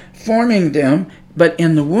still forming them, but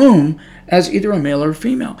in the womb as either a male or a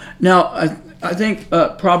female. Now, I think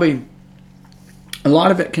probably a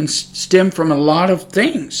lot of it can stem from a lot of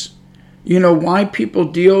things. Why people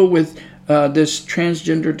deal with this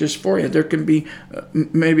transgender dysphoria. There can be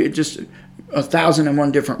maybe just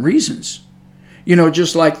 1,001 different reasons.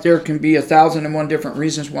 Just like there can be 1,001 different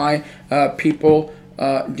reasons why people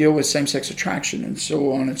deal with same-sex attraction and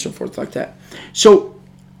so on and so forth like that. So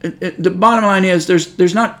the bottom line is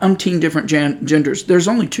there's not umpteen different genders. There's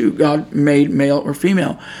only two God made, male or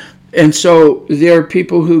female. And so there are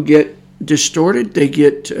people who get distorted, they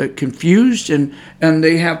get confused, and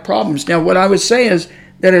they have problems. Now, what I would say is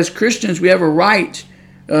that as Christians, we have a right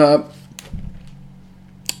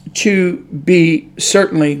to be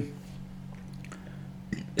certainly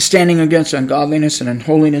standing against ungodliness and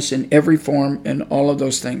unholiness in every form and all of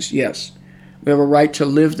those things. Yes, we have a right to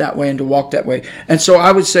live that way and to walk that way. And so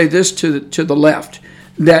I would say this to the left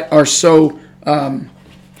that are so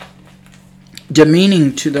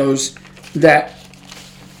demeaning to those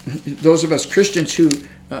of us Christians who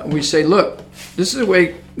we say, look, this is the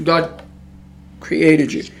way God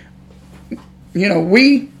created you.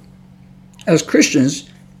 We as Christians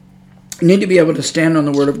need to be able to stand on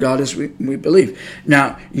the Word of God as we believe.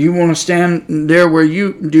 Now, you want to stand there where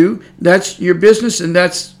you do, that's your business, and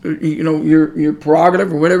that's your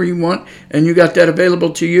prerogative or whatever you want, and you got that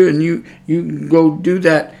available to you, and you go do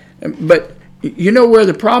that. But where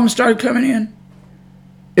the problem started coming in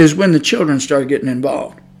is when the children started getting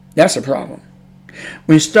involved. That's a problem.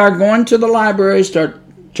 When you start going to the library, start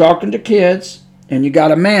talking to kids, and you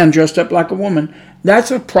got a man dressed up like a woman,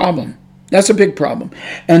 that's a problem. That's a big problem.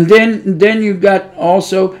 And then you've got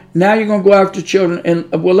also, now you're going to go after children. And,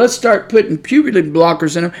 well, let's start putting puberty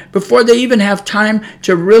blockers in them before they even have time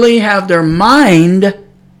to really have their mind.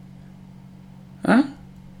 Huh?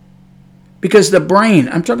 Because the brain,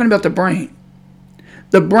 I'm talking about the brain.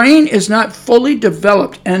 The brain is not fully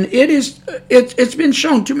developed. And it's been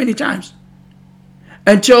shown too many times.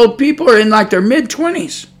 Until people are in like their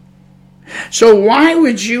mid-20s. So why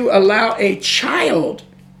would you allow a child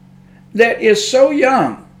that is so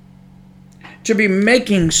young to be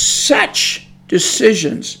making such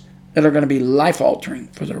decisions that are going to be life-altering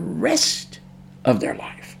for the rest of their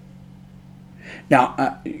life?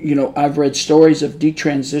 Now, I've read stories of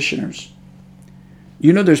detransitioners.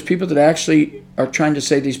 There's people that actually are trying to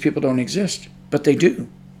say these people don't exist, but they do.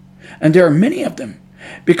 And there are many of them.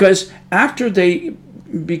 Because after they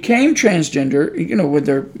became transgender, with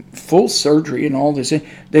their full surgery and all this,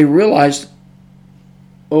 they realized,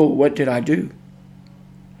 oh, what did I do?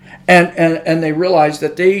 And they realize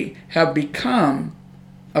that they have become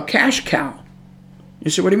a cash cow. You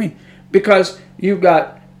see what do you mean? Because you've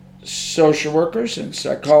got social workers and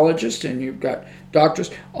psychologists and you've got doctors.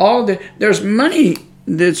 There's money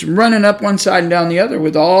that's running up one side and down the other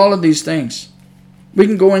with all of these things. We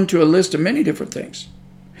can go into a list of many different things.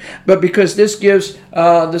 But because this gives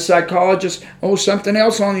the psychologist, something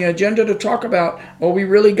else on the agenda to talk about. We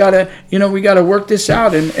really got to, work this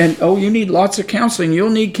out. And you need lots of counseling. You'll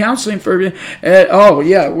need counseling for,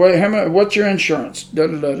 what's your insurance?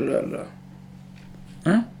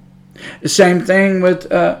 Huh? The same thing with,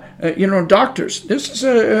 doctors. This is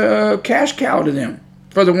a cash cow to them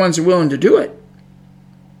for the ones who are willing to do it.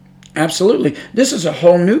 Absolutely. This is a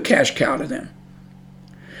whole new cash cow to them.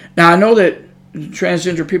 Now, I know that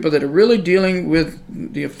transgender people that are really dealing with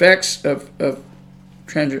the effects of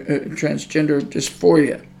transgender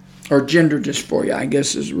dysphoria, or gender dysphoria, I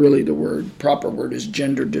guess is really the proper word is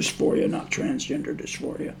gender dysphoria, not transgender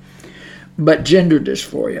dysphoria, but gender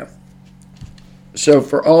dysphoria. So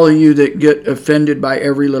for all of you that get offended by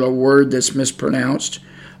every little word that's mispronounced,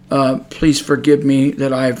 please forgive me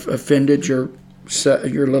that I've offended your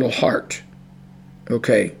little heart.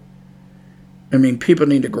 Okay? I mean, people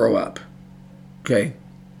need to grow up. Okay,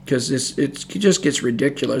 because it just gets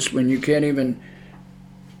ridiculous when you can't even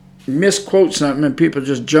misquote something and people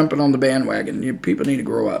just jumping on the bandwagon. People need to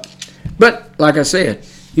grow up. But like I said,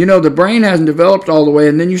 the brain hasn't developed all the way,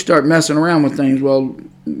 and then you start messing around with things. Well,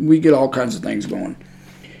 we get all kinds of things going.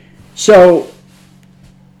 So,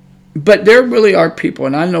 but there really are people,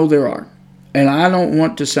 and I know there are, and I don't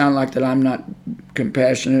want to sound like that I'm not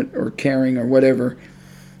compassionate or caring or whatever.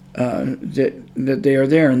 That they are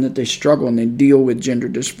there and that they struggle and they deal with gender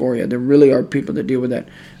dysphoria. There really are people that deal with that.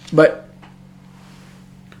 But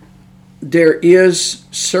there is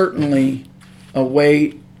certainly a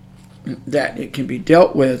way that it can be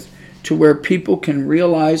dealt with to where people can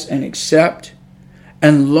realize and accept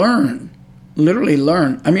and learn, literally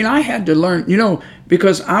learn. I mean, I had to learn,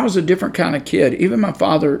 because I was a different kind of kid. Even my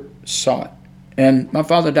father saw it. And my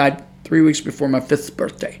father died 3 weeks before my 5th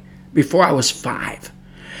birthday, before I was 5.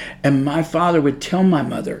 And my father would tell my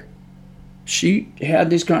mother, she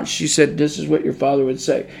said, this is what your father would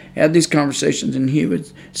say. Had these conversations, and he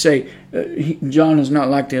would say, John is not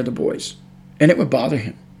like the other boys. And it would bother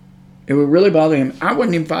him. It would really bother him. I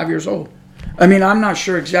wasn't even 5 years old. I mean, I'm not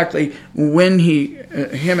sure exactly when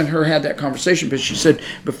him and her had that conversation, but she said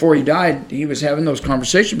before he died, he was having those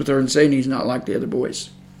conversations with her and saying he's not like the other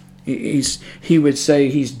boys. He would say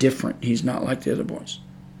he's different. He's not like the other boys.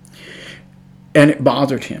 And it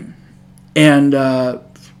bothered him. And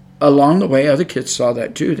along the way, other kids saw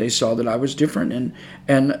that too. They saw that I was different.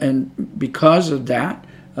 And because of that,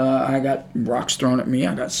 I got rocks thrown at me.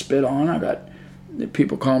 I got spit on. I got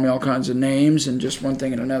people calling me all kinds of names and just one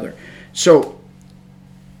thing and another. So,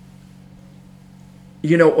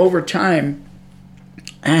 over time,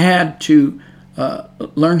 I had to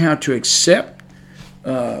learn how to accept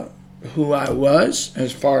who I was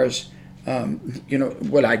as far as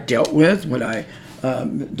what I dealt with,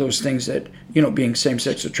 those things that, being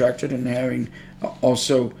same-sex attracted and having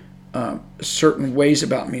also certain ways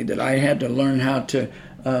about me that I had to learn how to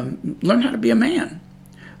be a man,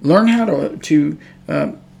 learn how to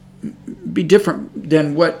be different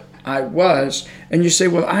than what I was. And you say,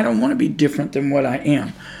 well, I don't want to be different than what I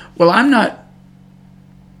am. Well, I'm not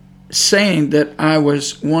saying that I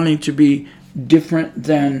was wanting to be different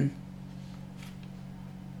than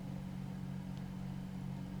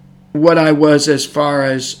what I was as far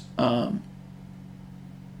as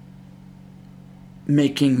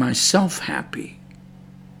making myself happy,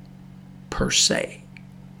 per se.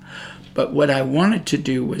 But what I wanted to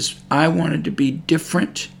do was I wanted to be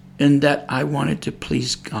different in that I wanted to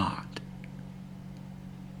please God.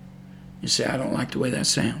 You say, I don't like the way that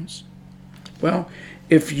sounds. Well,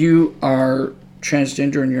 if you are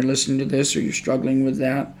transgender and you're listening to this, or you're struggling with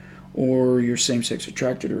that, or you're same-sex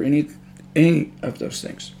attracted, or any of those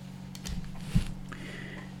things,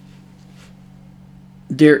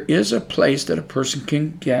 there is a place that a person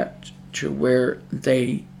can get to where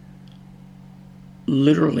they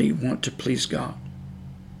literally want to please God.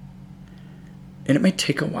 And it may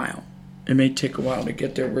take a while. It may take a while to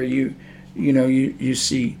get there where you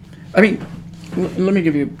see. I mean, let me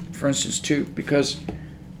give you, for instance, too, because,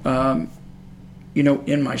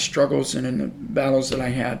 in my struggles and in the battles that I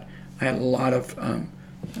had a lot of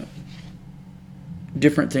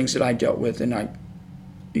different things that I dealt with. And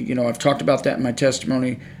I've talked about that in my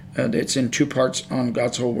testimony. It's in 2 parts on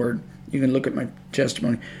God's whole word. You can look at my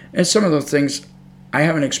testimony. And some of those things, I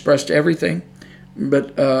haven't expressed everything,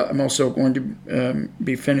 but I'm also going to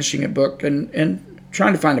be finishing a book and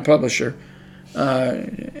trying to find a publisher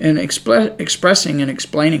and expressing and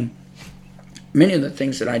explaining many of the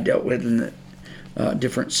things that I dealt with in the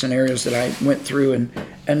different scenarios that I went through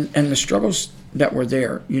and the struggles that were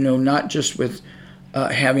there. Not just with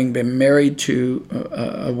having been married to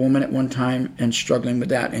a woman at one time and struggling with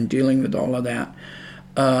that and dealing with all of that,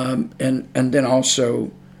 and then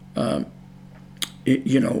also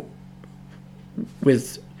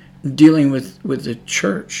with dealing with the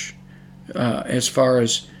church, as far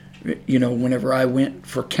as whenever I went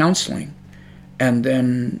for counseling, and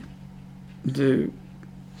then the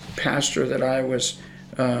pastor that I was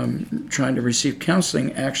trying to receive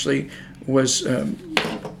counseling actually was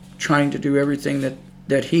trying to do everything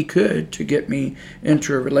that he could to get me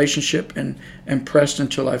into a relationship and pressed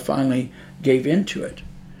until I finally gave into it.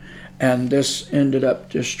 And this ended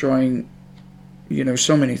up destroying,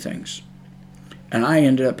 so many things. And I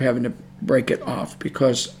ended up having to break it off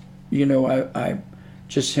because, I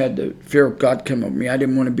just had the fear of God come over me. I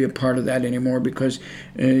didn't want to be a part of that anymore because,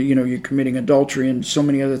 you're committing adultery and so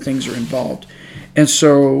many other things are involved. And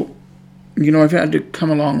so, I've had to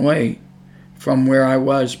come a long way from where I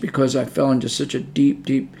was because I fell into such a deep,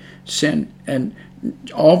 deep sin. And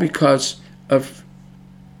all because of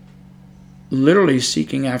literally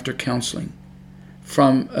seeking after counseling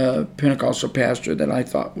from a Pentecostal pastor that I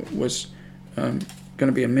thought was going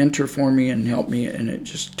to be a mentor for me and help me, and it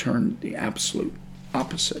just turned the absolute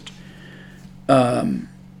opposite. I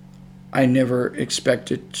never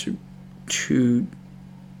expected to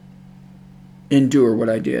endure what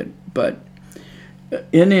I did, but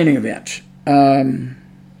in any event,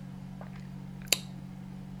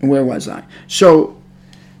 where was I? So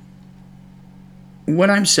what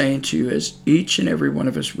I'm saying to you is each and every one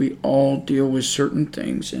of us, we all deal with certain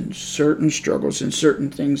things and certain struggles and certain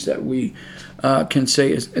things that we can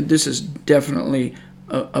say this is definitely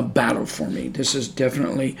a battle for me. This is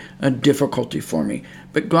definitely a difficulty for me.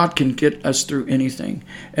 But God can get us through anything.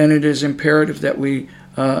 And it is imperative that we,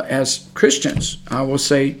 as Christians, I will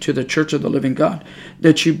say to the Church of the Living God,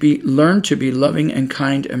 that you learn to be loving and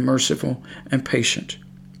kind and merciful and patient.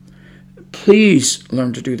 Please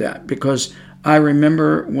learn to do that, because I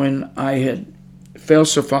remember when I had failed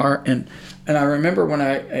so far, and I remember when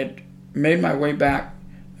I had made my way back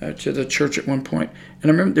to the church at one point, and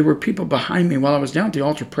I remember there were people behind me while I was down at the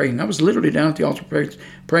altar praying. I was literally down at the altar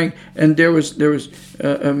praying, and there was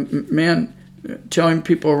a man telling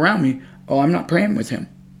people around me, "Oh, I'm not praying with him.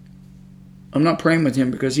 I'm not praying with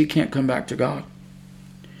him because he can't come back to God."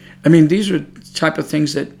 I mean, these are the type of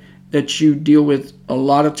things that you deal with a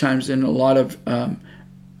lot of times in a lot of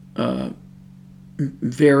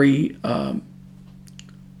very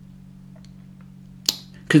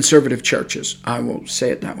conservative churches. I will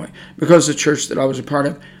say it that way, because the church that I was a part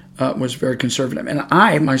of was very conservative. And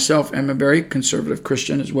I myself am a very conservative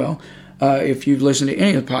Christian as well. If you've listened to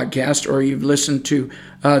any of the podcasts, or you've listened to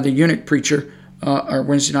the Eunuch Preacher, our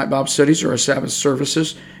Wednesday night Bible studies, or our Sabbath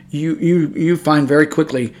services, you find very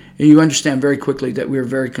quickly, you understand very quickly that we're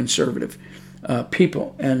very conservative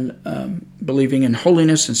people, and believing in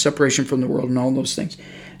holiness and separation from the world and all those things.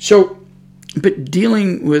 So, but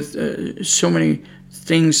dealing with so many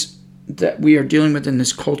things that we are dealing with in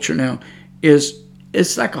this culture now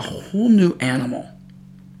it's like a whole new animal,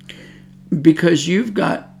 because you've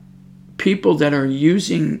got people that are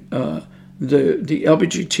using the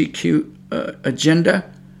LBGTQ agenda,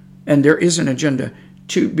 and there is an agenda,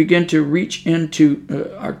 to begin to reach into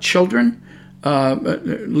our children,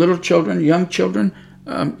 little children, young children,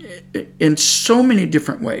 in so many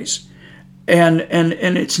different ways, and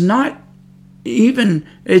it's not even,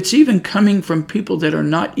 it's even coming from people that are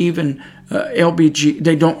not even LBG.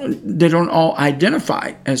 They don't all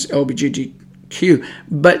identify as LBGTQ,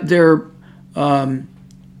 but they're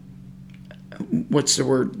what's the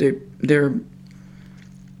word? They're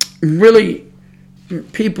really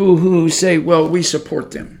people who say, well, we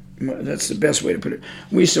support them. That's the best way to put it.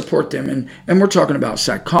 We support them, and we're talking about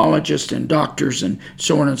psychologists and doctors and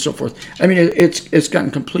so on and so forth. I mean, it's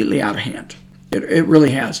gotten completely out of hand. It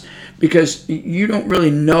really has, because you don't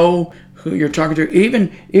really know who you're talking to.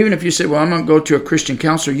 Even if you say, well, I'm going to go to a Christian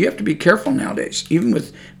counselor, you have to be careful nowadays, even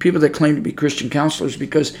with people that claim to be Christian counselors,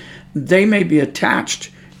 because they may be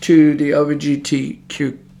attached to the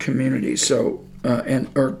LBGTQ community, so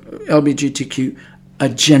or LBGTQ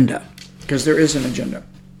agenda, because there is an agenda.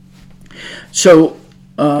 So,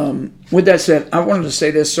 with that said, I wanted to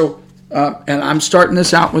say this. So, and I'm starting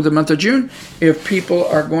this out with the month of June. If people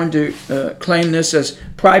are going to claim this as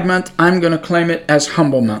Pride Month, I'm going to claim it as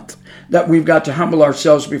Humble Month. That we've got to humble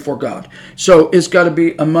ourselves before God. So it's got to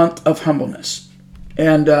be a month of humbleness.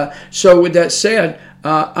 And so with that said,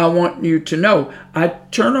 I want you to know, I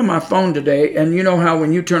turned on my phone today, and you know how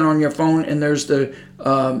when you turn on your phone and there's the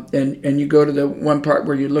and you go to the one part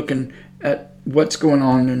where you're looking at what's going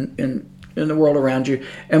on in the world around you,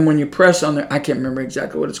 and when you press on there, I can't remember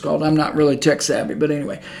exactly what it's called. I'm not really tech savvy, but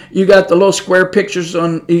anyway, you got the little square pictures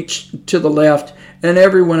on each to the left, and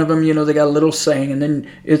every one of them, they got a little saying, and then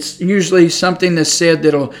it's usually something that's said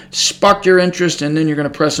that'll spark your interest, and then you're going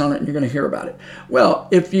to press on it and you're going to hear about it. Well,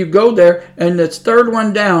 if you go there, and it's third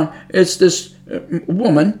one down, it's this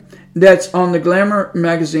woman that's on the Glamour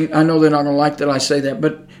magazine. I know they're not going to like that I say that,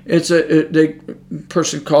 but it's the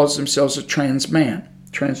person calls themselves a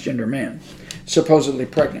transgender man, supposedly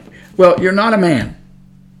pregnant. Well, you're not a man,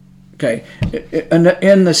 okay,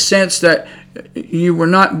 in the sense that you were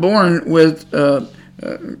not born with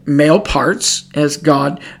male parts, as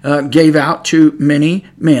God gave out to many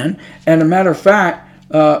men. And a matter of fact,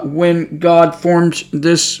 when God formed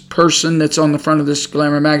this person that's on the front of this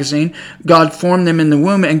Glamour magazine, God formed them in the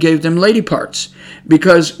womb and gave them lady parts.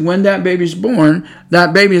 Because when that baby's born,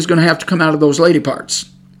 that baby is going to have to come out of those lady parts.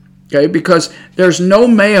 Okay, because there's no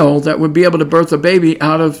male that would be able to birth a baby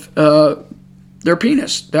out of their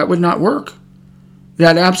penis. That would not work.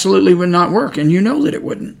 That absolutely would not work, and you know that it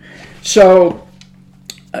wouldn't. So,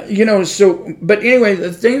 but anyway,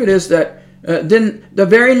 the thing of it is that then the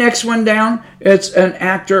very next one down, it's an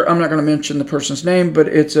actor. I'm not going to mention the person's name, but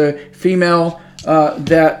it's a female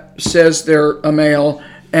that says they're a male,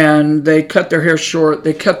 and they cut their hair short.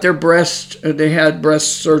 They cut their breast. They had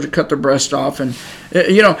breast surgery, cut their breast off, and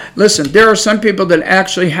listen, there are some people that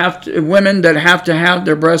actually women that have to have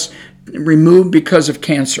their breasts removed because of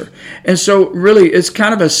cancer. And so really it's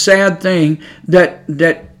kind of a sad thing that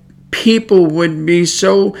people would be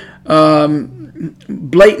so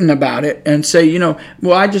blatant about it and say,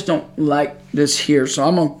 well, I just don't like this here, so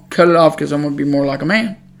I'm going to cut it off because I'm going to be more like a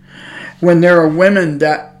man. When there are women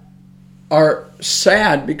that are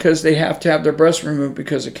sad because they have to have their breasts removed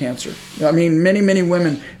because of cancer. I mean, many, many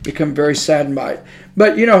women become very saddened by it.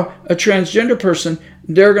 But, a transgender person,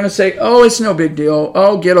 they're going to say, oh, it's no big deal.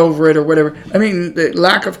 Oh, get over it or whatever. I mean, the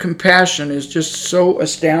lack of compassion is just so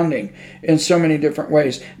astounding in so many different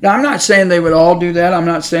ways. Now, I'm not saying they would all do that. I'm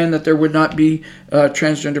not saying that there would not be a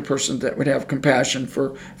transgender person that would have compassion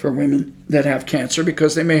for women that have cancer,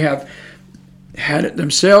 because they may have had it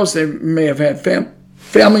themselves. They may have had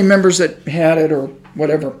family members that had it or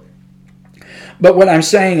whatever. But what I'm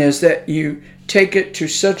saying is that you take it to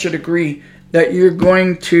such a degree that you're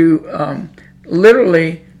going to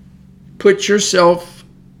literally put yourself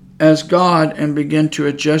as God and begin to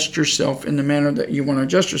adjust yourself in the manner that you want to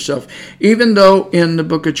adjust yourself. Even though in the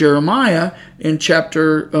book of Jeremiah, in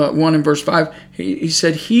chapter 1 and verse 5, he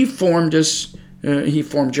said he formed us, he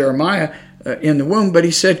formed Jeremiah in the womb, but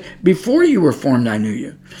he said, before you were formed, I knew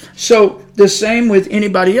you. So the same with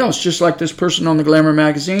anybody else, just like this person on the Glamour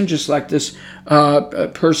magazine, just like this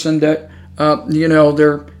person that,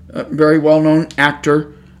 they're a very well-known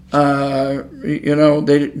actor.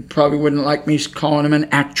 They probably wouldn't like me calling him an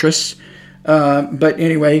actress. But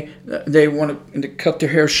anyway, they want to cut their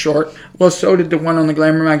hair short. Well, so did the one on the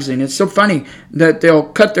Glamour magazine. It's so funny that they'll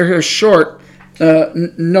cut their hair short,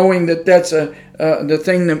 knowing that that's the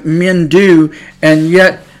thing that men do, and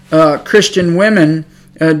yet Christian women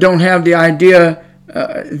don't have the idea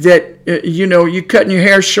that, you cutting your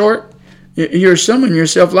hair short, you're assuming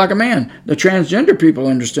yourself like a man. The transgender people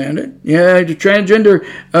understand it. Yeah, the transgender,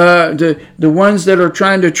 the ones that are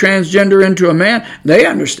trying to transgender into a man, they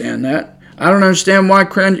understand that. I don't understand why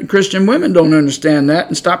Christian women don't understand that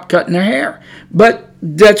and stop cutting their hair. But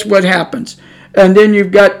that's what happens. And then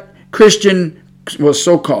you've got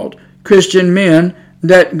so-called Christian men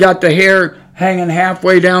that got the hair hanging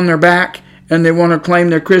halfway down their back and they want to claim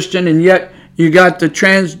they're Christian, and yet you got the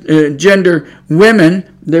transgender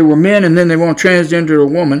women. They were men and then they want transgender a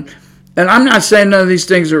woman. And I'm not saying none of these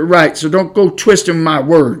things are right, so don't go twisting my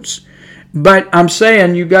words. But I'm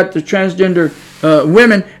saying you got the transgender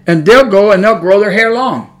women, and they'll go and they'll grow their hair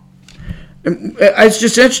long. It's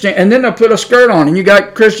just interesting. And then they'll put a skirt on, and you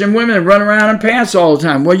got Christian women that run around in pants all the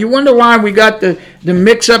time. Well, you wonder why we got the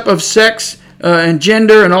mix-up of sex and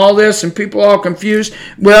gender and all this, and people all confused.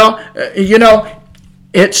 Well,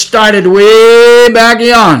 it started way back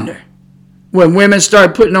yonder when women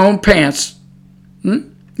started putting on pants.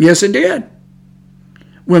 Yes, it did.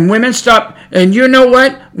 When women stopped, and you know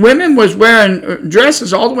what? Women was wearing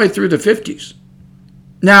dresses all the way through the 50s.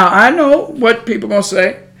 Now, I know what people are going to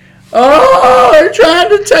say. Oh, they're trying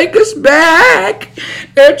to take us back.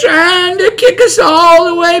 They're trying to kick us all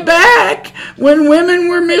the way back when women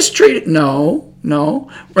were mistreated. No,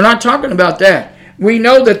 we're not talking about that. We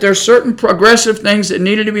know that there's certain progressive things that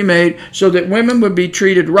needed to be made so that women would be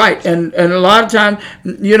treated right. And a lot of times,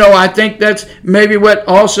 I think that's maybe what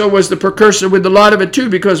also was the precursor with a lot of it too,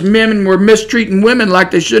 because men were mistreating women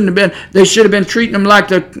like they shouldn't have been. They should have been treating them like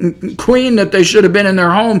the queen that they should have been in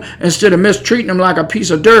their home, instead of mistreating them like a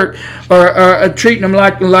piece of dirt, or treating them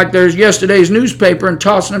like there's yesterday's newspaper and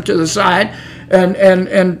tossing them to the side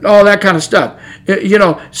and all that kind of stuff.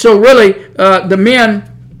 So really the men,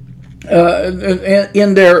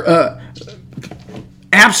 in their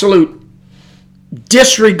absolute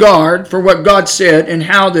disregard for what God said and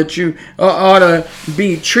how that you ought to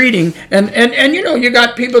be treating, and you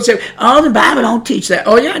got people say, oh, the Bible don't teach that.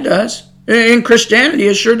 Oh yeah, it does. In Christianity,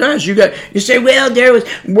 it sure does. You say, well,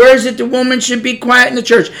 where is it the woman should be quiet in the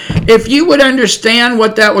church? If you would understand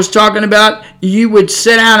what that was talking about, you would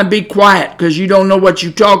sit down and be quiet, because you don't know what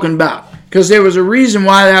you're talking about. Because there was a reason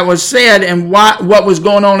why that was said and what was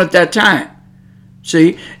going on at that time.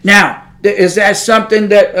 See? Now, is that something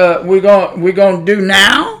that we're going to do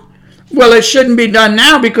now? Well, it shouldn't be done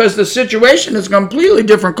now, because the situation is a completely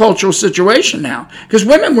different cultural situation now. Because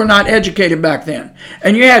women were not educated back then.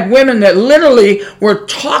 And you had women that literally were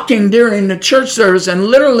talking during the church service, and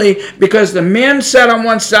literally, because the men sat on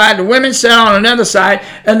one side, the women sat on another side,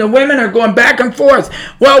 and the women are going back and forth.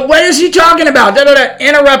 Well, what is he talking about?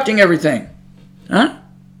 Interrupting everything. Huh?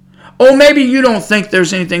 Oh, maybe you don't think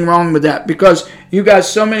there's anything wrong with that, because you got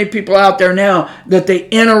so many people out there now that they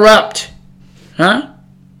interrupt. Huh?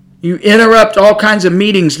 You interrupt all kinds of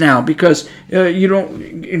meetings now because you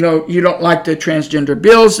don't like the transgender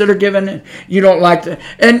bills that are given. You don't like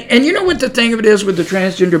and you know what the thing of it is with the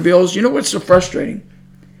transgender bills? You know what's so frustrating?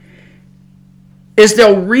 Is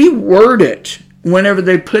they'll reword it whenever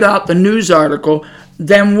they put out the news article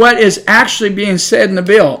than what is actually being said in the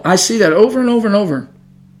bill. I see that over and over and over.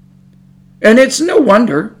 And it's no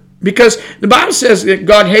wonder, because the Bible says that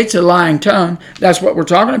God hates a lying tongue. That's what we're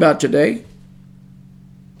talking about today.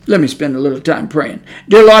 Let me spend a little time praying.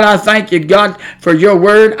 Dear Lord, I thank you, God, for your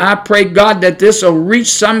word. I pray, God, that this will reach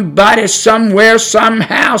somebody somewhere,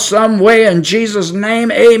 somehow, some way. In Jesus'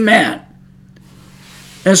 name, amen.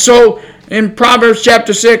 And so, in Proverbs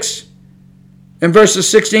chapter 6, in verses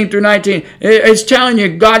 16 through 19, it's telling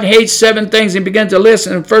you God hates 7 things. And begin to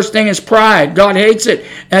listen. The first thing is pride. God hates it.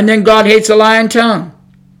 And then God hates a lying tongue.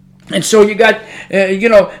 And so you got,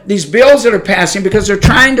 these bills that are passing because they're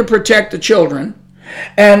trying to protect the children.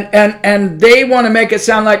 And they want to make it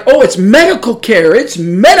sound like, oh, it's medical care. It's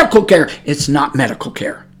medical care. It's not medical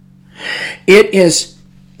care. It is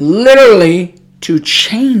literally to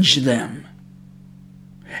change them.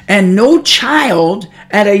 And no child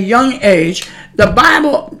at a young age, the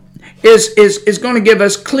Bible is going to give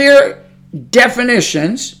us clear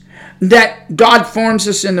definitions that God forms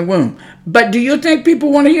us in the womb. But do you think people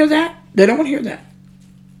want to hear that? They don't want to hear that.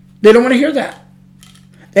 They don't want to hear that.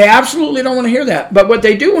 They absolutely don't want to hear that. But what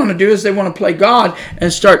they do want to do is they want to play God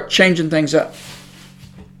and start changing things up.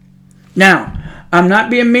 Now, I'm not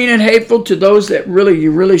being mean and hateful to those that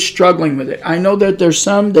you're really struggling with it. I know that there's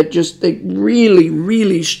some that they really,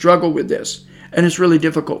 really struggle with this. And it's really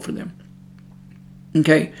difficult for them.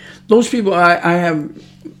 Okay? Those people, I have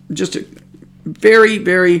just a very,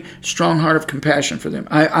 very strong heart of compassion for them.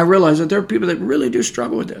 I realize that there are people that really do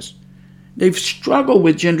struggle with this. They've struggled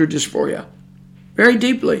with gender dysphoria very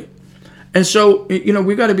deeply. And so,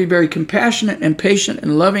 we've got to be very compassionate and patient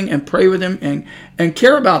and loving and pray with them and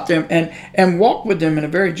care about them and walk with them in a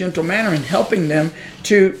very gentle manner and helping them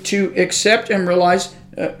to accept and realize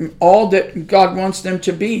all that God wants them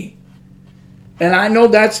to be. And I know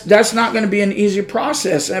that's not going to be an easy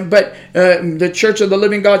process. But the Church of the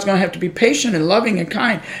Living God is going to have to be patient and loving and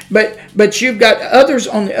kind. But you've got others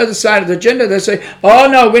on the other side of the agenda that say, "Oh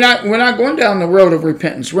no, we're not going down the road of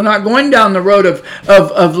repentance. We're not going down the road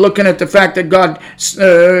of looking at the fact that God's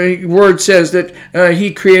word says that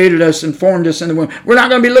He created us and formed us in the womb. We're not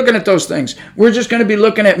going to be looking at those things. We're just going to be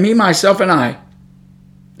looking at me, myself, and I."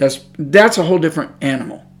 That's a whole different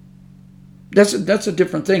animal. That's a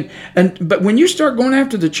different thing. But when you start going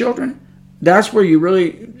after the children, that's where you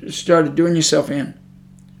really started doing yourself in.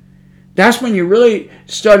 That's when you really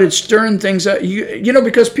started stirring things up. You know,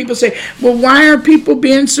 because people say, "Well, why are people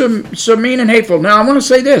being so mean and hateful?" Now, I want to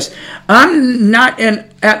say this: I'm not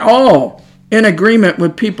at all in agreement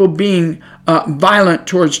with people being violent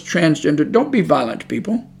towards transgender. Don't be violent to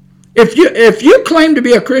people. If you claim to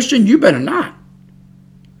be a Christian, you better not.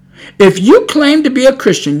 If you claim to be a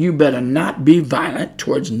Christian, you better not be violent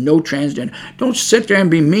towards no transgender. Don't sit there and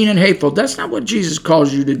be mean and hateful. That's not what Jesus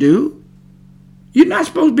calls you to do. You're not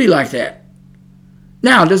supposed to be like that.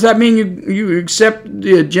 Now, does that mean you accept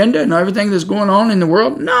the agenda and everything that's going on in the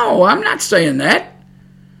world? No, I'm not saying that.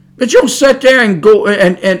 But you don't sit there and go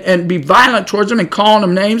and be violent towards them and calling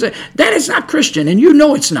them names. That is not Christian, and you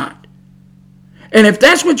know it's not. And if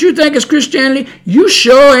that's what you think is Christianity, you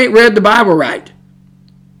sure ain't read the Bible right.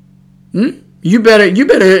 You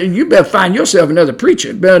better find yourself another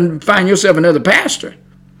preacher. Better find yourself another pastor.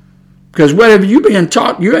 Because whatever you being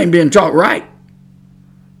taught, you ain't being taught right.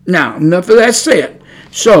 Now, enough of that said.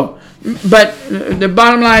 So, but the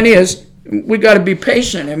bottom line is, we got to be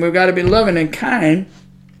patient and we've got to be loving and kind,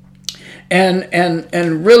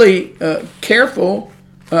 and really careful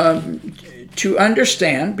to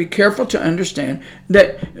understand. Be careful to understand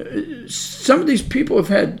that some of these people have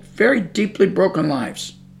had very deeply broken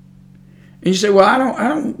lives. And you say, "Well, I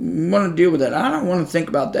don't want to deal with that. I don't want to think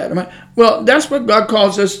about that." Well, that's what God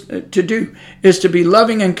calls us to do, is to be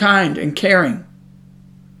loving and kind and caring.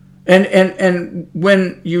 And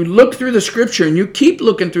when you look through the Scripture and you keep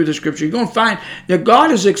looking through the Scripture, you're going to find that God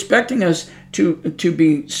is expecting us to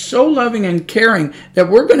be so loving and caring that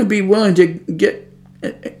we're going to be willing to get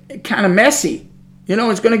kind of messy. You know,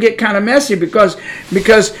 it's going to get kind of messy because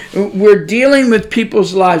we're dealing with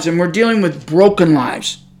people's lives and we're dealing with broken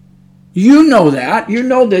lives. You know that. You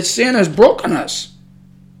know that sin has broken us.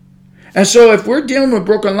 And so if we're dealing with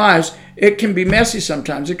broken lives, it can be messy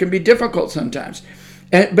sometimes. It can be difficult sometimes.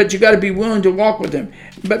 But you got to be willing to walk with them.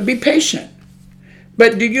 But be patient.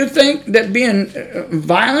 But do you think that being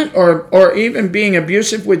violent or even being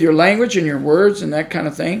abusive with your language and your words and that kind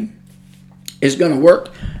of thing is going to work?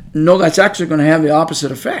 No, that's actually going to have the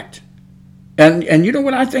opposite effect. And you know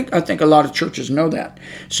what I think? I think a lot of churches know that.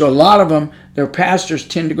 So a lot of them, their pastors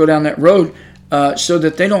tend to go down that road so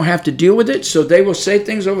that they don't have to deal with it. So they will say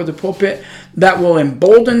things over the pulpit that will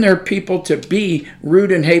embolden their people to be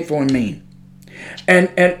rude and hateful and mean.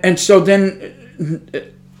 And so then,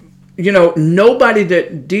 you know, nobody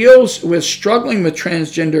that deals with struggling with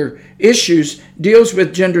transgender issues, deals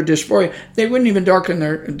with gender dysphoria, they wouldn't even darken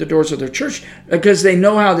the doors of their church because they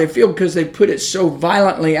know how they feel, because they put it so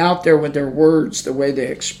violently out there with their words, the way they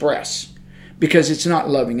express, because it's not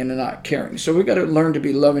loving and not caring. So we've got to learn to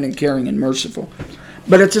be loving and caring and merciful.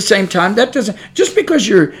 But at the same time, that doesn't, just because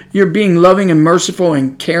you're being loving and merciful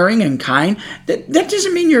and caring and kind, that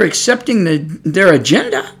doesn't mean you're accepting their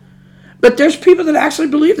agenda. But there's people that actually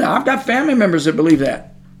believe that. I've got family members that believe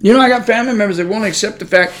that. You know, I got family members that won't accept the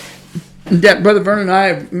fact that Brother Vernon and I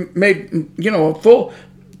have made, you know, a full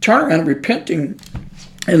turnaround, repenting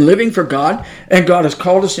and living for God, and God has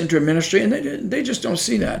called us into a ministry, and they just don't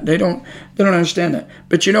see that. They don't understand that.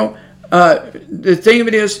 But you know, the thing of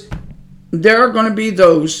it is, there are going to be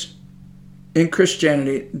those in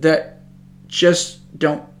Christianity that just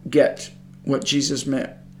don't get what Jesus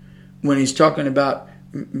meant when he's talking about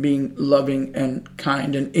being loving and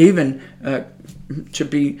kind, and even to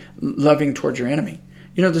be loving towards your enemy.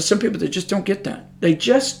 You know, there's some people that just don't get that. They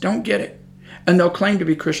just don't get it. And they'll claim to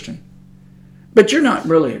be Christian. But you're not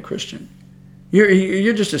really a Christian.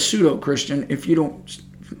 You're just a pseudo-Christian if you don't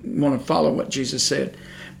want to follow what Jesus said.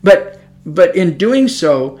 But in doing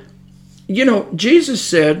so, you know, Jesus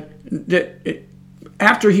said that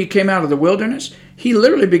after he came out of the wilderness, he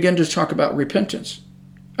literally began to talk about repentance.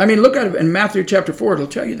 I mean, look at it in Matthew chapter 4, it'll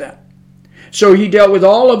tell you that. So he dealt with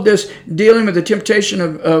all of this, dealing with the temptation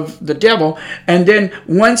of the devil. And then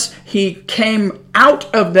once he came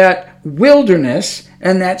out of that wilderness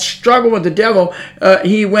and that struggle with the devil,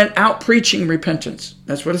 he went out preaching repentance.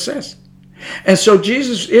 That's what it says. And so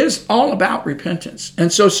Jesus is all about repentance.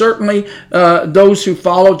 And so certainly those who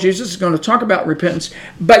follow Jesus is going to talk about repentance.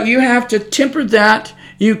 But you have to temper that.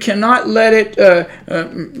 You cannot let it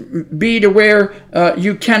be to where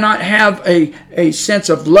you cannot have a sense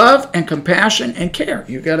of love and compassion and care.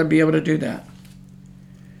 You've got to be able to do that.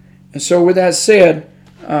 And so with that said,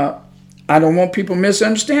 I don't want people to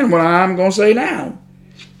misunderstand what I'm going to say now.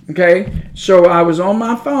 Okay? So I was on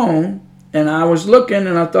my phone, and I was looking,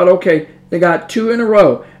 and I thought, okay, they got 2 in a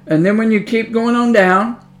row. And then when you keep going on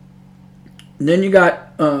down, then you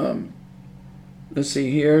got, let's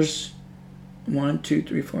see, here's 1, 2,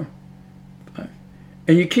 3, 4, 5.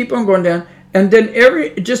 And you keep on going down, and then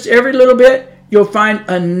every little bit, you'll find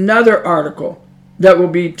another article that will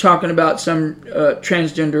be talking about some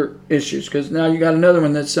transgender issues. Because now you got another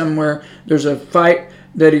one that's somewhere, there's a fight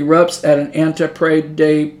that erupts at an anti-Pride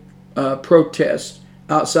Day protest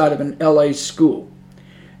outside of an LA school.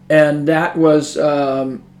 And that was,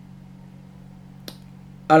 I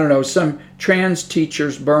don't know, some trans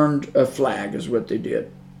teachers burned a flag is what they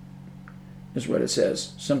did. Is what it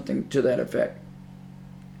says. Something to that effect.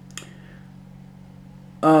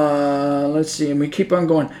 Let's see, and we keep on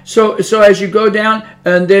going. So as you go down,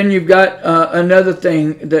 and then you've got another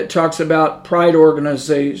thing that talks about pride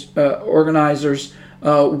organizers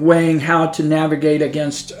weighing how to navigate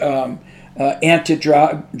against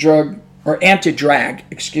anti-drag,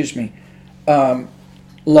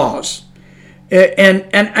 laws. And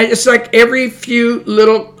it's like every few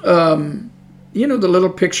little, the little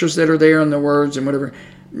pictures that are there and the words and whatever,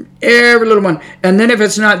 every little one. And then if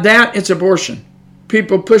it's not that, it's abortion.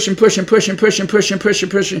 People pushing abortion.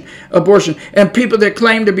 And people that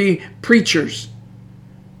claim to be preachers.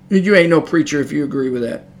 You ain't no preacher if you agree with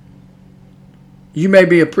that. You may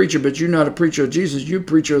be a preacher, but you're not a preacher of Jesus. You're a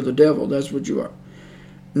preacher of the devil. That's what you are.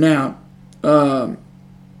 Now, and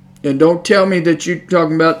don't tell me that you're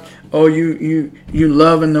talking about, you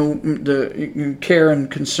love and you care and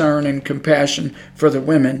concern and compassion for the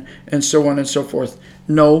women and so on and so forth.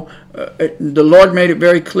 No, the Lord made it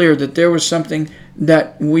very clear that there was something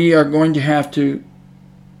that we are going to have to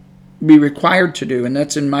be required to do, and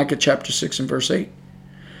that's in Micah chapter 6 and verse 8.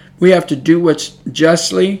 We have to do what's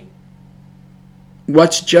just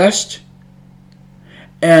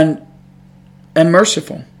and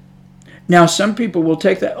merciful. Now, some people will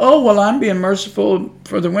take that, I'm being merciful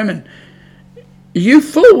for the women. You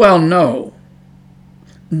full well know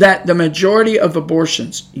that the majority of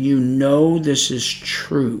abortions, this is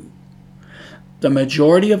true. The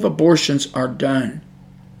majority of abortions are done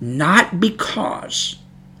not because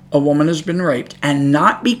a woman has been raped and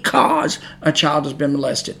not because a child has been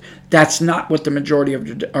molested. That's not what the majority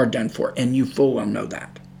are done for, and you full well know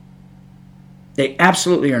that. They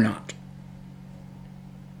absolutely are not.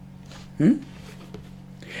 And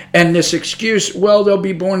this excuse, they'll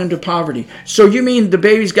be born into poverty. So you mean the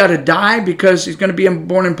baby's got to die because he's going to be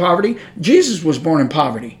born in poverty? Jesus was born in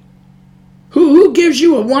poverty. Who gives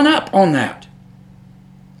you a one-up on that?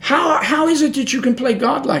 How is it that you can play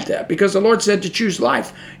God like that? Because the Lord said to choose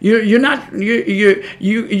life. You're going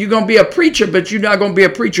to be a preacher, but you're not going to be a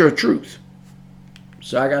preacher of truth.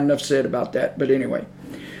 So I got enough said about that. But anyway,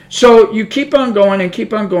 so you keep on going and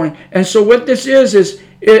keep on going. And so what this is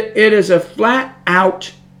it is a flat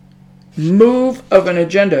out move of an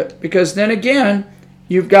agenda. Because then again,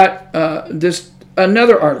 you've got this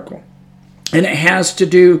another article. And it has to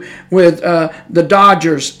do with the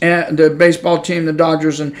Dodgers, and the baseball team, the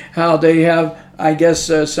Dodgers, and how they have, I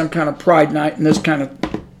guess, some kind of pride night and this kind of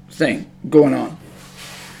thing going on.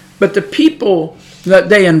 But the people that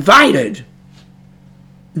they invited,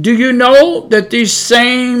 do you know that these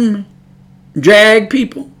same drag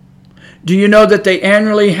people, do you know that they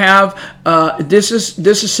annually have, this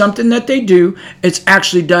is something that they do. It's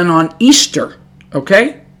actually done on Easter,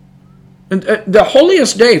 okay? The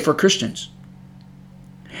holiest day for Christians.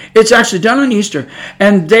 It's actually done on Easter,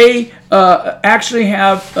 and they actually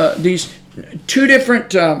have these 2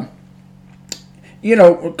 different,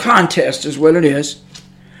 contests is what it is,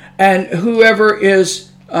 and whoever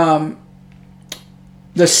is the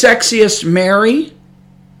sexiest Mary,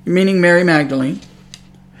 meaning Mary Magdalene,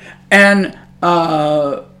 and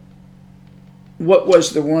what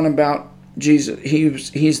was the one about Jesus?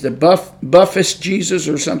 He's the buffest Jesus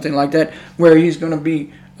or something like that, where he's going to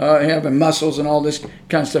be having muscles and all this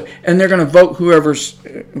kind of stuff, and they're going to vote whoever's,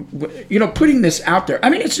 putting this out there. I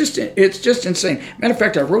mean, it's just insane. Matter of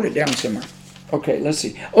fact, I wrote it down somewhere. Okay, let's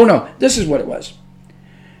see. Oh no, this is what it was.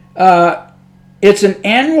 It's an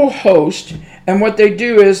annual host, and what they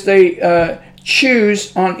do is they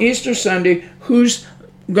choose on Easter Sunday who's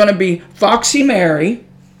going to be Foxy Mary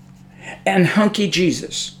and Hunky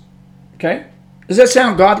Jesus. Okay, Does that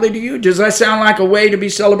sound godly to you? Does that sound like a way to be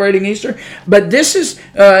celebrating Easter? But this is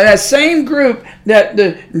that same group that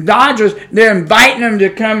the Dodgers, they're inviting them to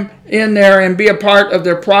come in there and be a part of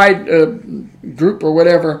their pride group or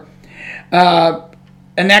whatever,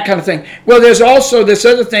 and that kind of thing. Well, there's also this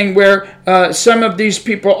other thing where some of these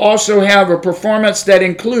people also have a performance that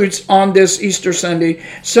includes on this Easter Sunday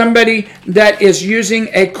somebody that is using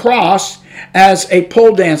a cross as a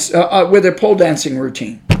pole dance with a pole dancing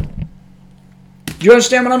routine. Do you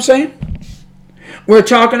understand what I'm saying? We're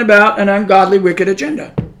talking about an ungodly, wicked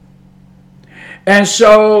agenda. And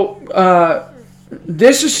so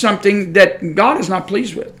this is something that God is not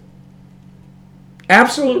pleased with.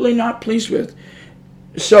 Absolutely not pleased with.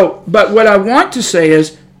 So, but what I want to say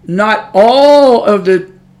is not all of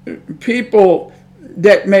the people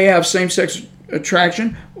that may have same-sex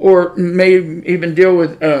attraction or may even deal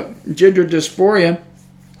with gender dysphoria,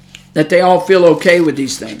 that they all feel okay with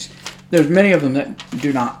these things. There's many of them that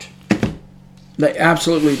do not. They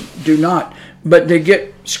absolutely do not. But they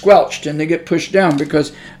get squelched and they get pushed down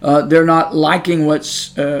because they're not liking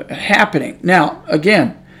what's happening. Now,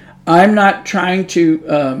 again, I'm not trying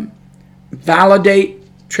to validate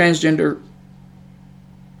transgender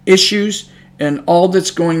issues and all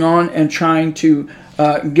that's going on and trying to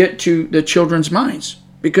get to the children's minds.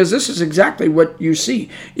 Because this is exactly what you see.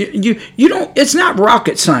 You don't. It's not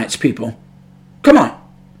rocket science, people. Come on.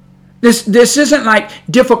 This isn't like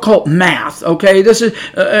difficult math, okay? This is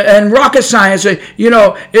and rocket science.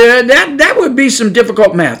 That would be some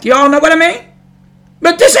difficult math. Y'all know what I mean?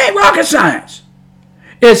 But this ain't rocket science.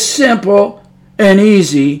 It's simple and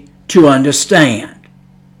easy to understand.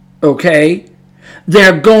 Okay?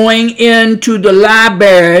 They're going into the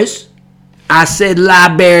libraries. I said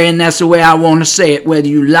library, and that's the way I want to say it, whether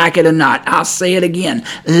you like it or not. I'll say it again.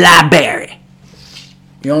 Library.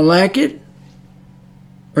 You don't like it?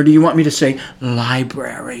 Or do you want me to say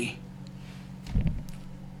library?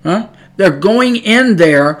 Huh? They're going in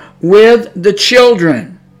there with the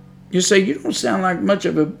children. You say, you don't sound like much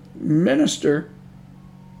of a minister.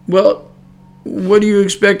 Well, what do you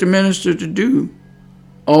expect a minister to do?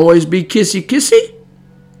 Always be kissy-kissy?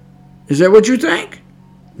 Is that what you think?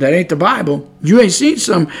 That ain't the Bible. You ain't seen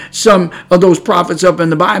some of those prophets up in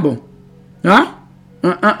the Bible. Huh?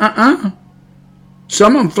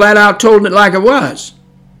 Some of them flat out told it like it was.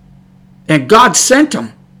 And God sent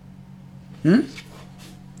them.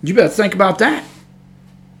 You better think about that.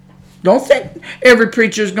 Don't think every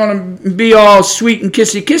preacher is going to be all sweet and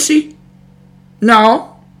kissy-kissy.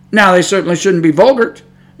 No. Now, they certainly shouldn't be vulgar.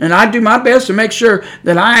 And I do my best to make sure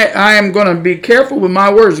that I am going to be careful with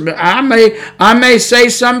my words. But I may say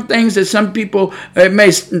some things that some people, it may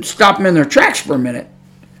stop them in their tracks for a minute.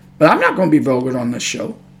 But I'm not going to be vulgar on this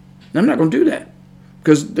show. I'm not going to do that.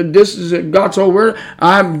 Because this is God's whole word.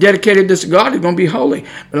 I've dedicated this to God. It's going to be holy.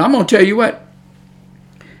 But I'm going to tell you what.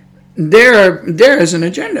 There is an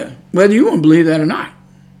agenda. Whether you want to believe that or not.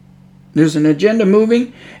 There's an agenda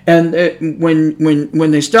moving. And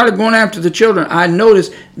when they started going after the children, I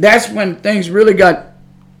noticed that's when things really got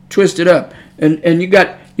twisted up. And you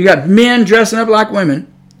got men dressing up like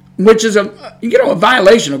women. Which is a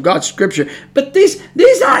violation of God's scripture. But these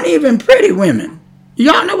aren't even pretty women.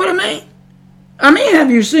 Y'all know what I mean? I mean, have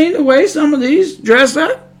you seen the way some of these dress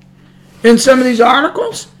up in some of these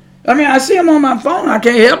articles? I mean, I see them on my phone. I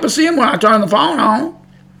can't help but see them when I turn the phone on.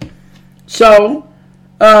 So,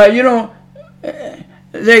 they're going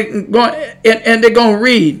to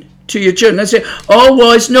read to your children. They say, oh,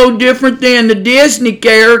 well, it's no different than the Disney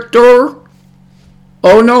character.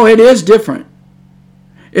 Oh, no, it is different.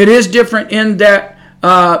 It is different in that,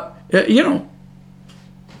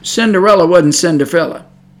 Cinderella wasn't Cinderfella.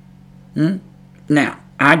 Now,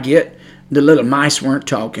 I get the little mice weren't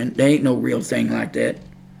talking. There ain't no real thing like that.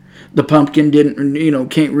 The pumpkin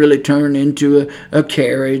can't really turn into a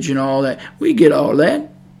carriage and all that. We get all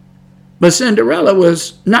that. But Cinderella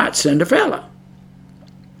was not Cinderfella.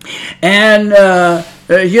 And,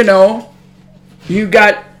 you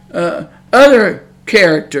got other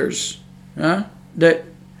characters that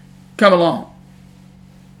come along.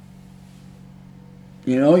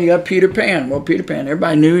 You got Peter Pan. Well, Peter Pan,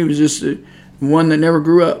 everybody knew he was just the one that never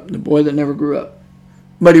grew up, the boy that never grew up.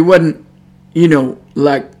 But he wasn't,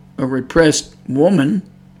 like a repressed woman,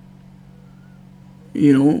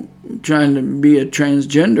 trying to be a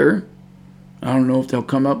transgender. I don't know if they'll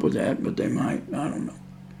come up with that, but they might. I don't know.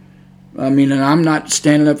 I mean, and I'm not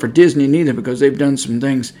standing up for Disney neither, because they've done some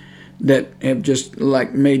things that have just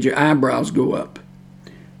like made your eyebrows go up.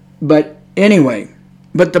 But anyway,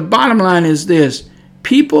 but the bottom line is this.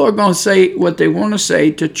 People are going to say what they want to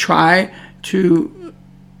say to try to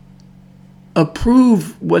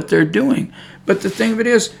approve what they're doing. But the thing of it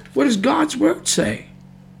is, what does God's word say?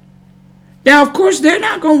 Now, of course, they're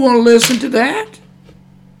not going to want to listen to that.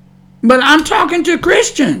 But I'm talking to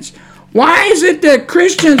Christians. Why is it that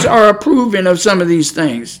Christians are approving of some of these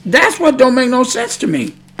things? That's what don't make no sense to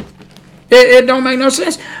me. It don't make no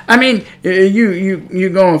sense. I mean, you're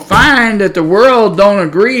going to find that the world don't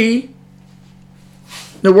agree.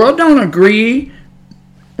 The world don't agree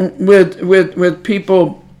with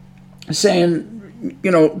people saying,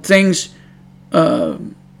 things,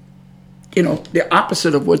 the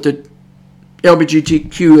opposite of what the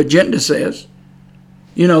LBGTQ agenda says.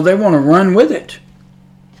 They want to run with it.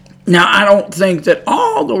 Now, I don't think that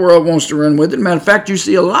all the world wants to run with it. Matter of fact, you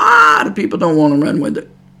see a lot of people don't want to run with it.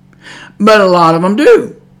 But a lot of them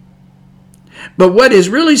do. But what is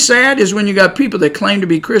really sad is when you got people that claim to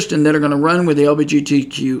be Christian that are going to run with the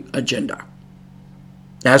LBGTQ agenda.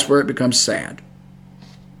 That's where it becomes sad.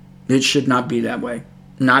 It should not be that way.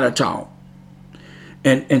 Not at all.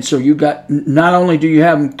 And so you got, not only do you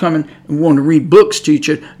have them coming and want to read books to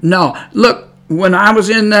you. No, look, when I was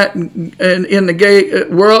in the gay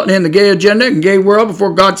world, in the gay agenda and gay world,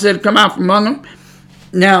 before God said come out from among them.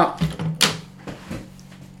 Now,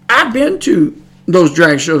 I've been to those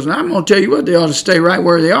drag shows, and I'm going to tell you what, they ought to stay right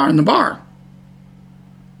where they are in the bar.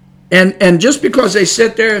 And just because they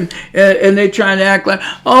sit there and they try to act like,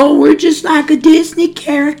 oh, we're just like a Disney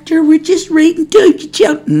character, we're just reading to your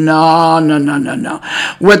children. No.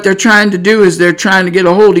 What they're trying to do is they're trying to get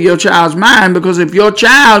a hold of your child's mind, because if your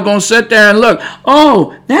child going to sit there and look,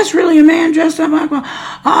 oh, that's really a man dressed up like one.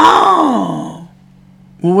 Oh.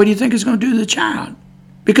 Well, what do you think it's going to do to the child?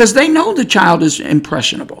 Because they know the child is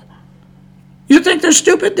impressionable. You think they're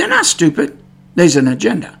stupid? They're not stupid. There's an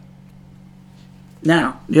agenda.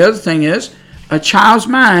 Now, the other thing is, a child's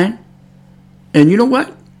mind, and you know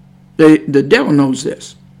what? The devil knows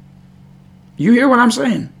this. You hear what I'm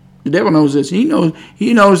saying? The devil knows this. He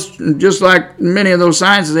knows just like many of those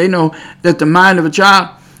sciences, they know that the mind of a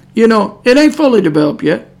child, it ain't fully developed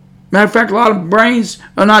yet. Matter of fact, a lot of brains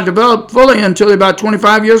are not developed fully until they're about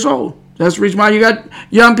 25 years old. That's the reason why you got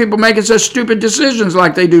young people making such stupid decisions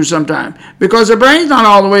like they do sometimes. Because their brain's not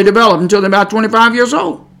all the way developed until they're about 25 years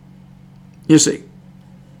old. You see.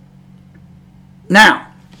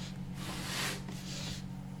 Now,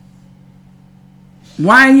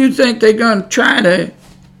 why do you think they're going to try to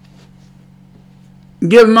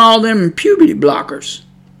give them all them puberty blockers?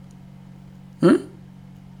 Huh?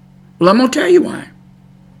 Well, I'm going to tell you why.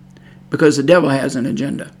 Because the devil has an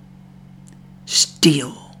agenda.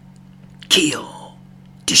 Steal, kill,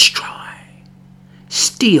 destroy.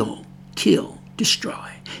 Steal, kill,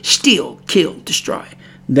 destroy. Steal, kill, destroy.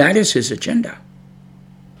 That is his agenda.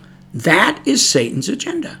 That is Satan's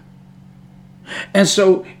agenda. And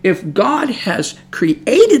so if God has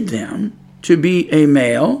created them to be a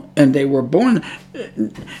male and they were born,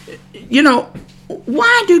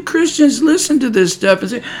 why do Christians listen to this stuff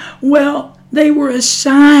and say, well, they were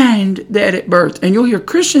assigned that at birth? And you'll hear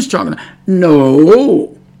Christians talking,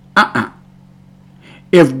 no,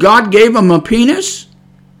 If God gave them a penis,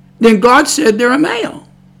 then God said they're a male.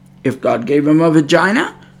 If God gave them a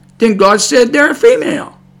vagina, then God said they're a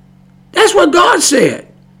female. That's what God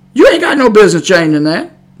said. You ain't got no business changing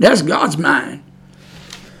that. That's God's mind.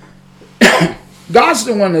 God's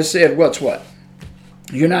the one that said what's what.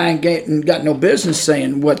 You and I ain't got no business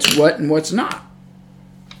saying what's what and what's not.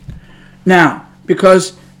 Now,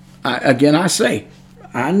 because, I say,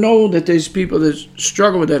 I know that there's people that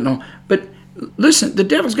struggle with that. No, but listen, the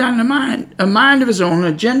devil's got a mind of his own,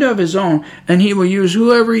 an agenda of his own, and he will use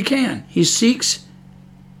whoever he can. He seeks,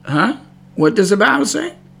 what does the Bible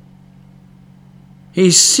say? He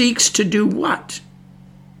seeks to do what?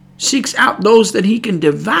 Seeks out those that he can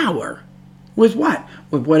devour. With what?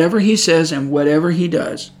 With whatever he says and whatever he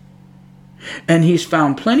does. And he's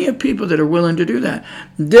found plenty of people that are willing to do that.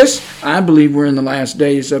 This, I believe, we're in the last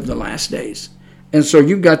days of the last days. And so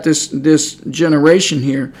you've got this generation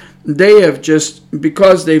here. They have just,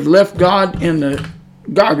 because they've left God in the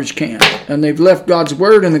garbage can, and they've left God's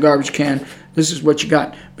word in the garbage can, this is what you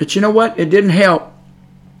got. But you know what? It didn't help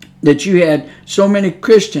that you had so many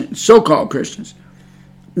Christians, so-called Christians,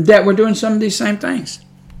 that were doing some of these same things.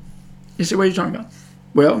 You say, what are you talking about?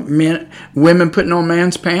 Well, women putting on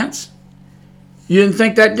man's pants. You didn't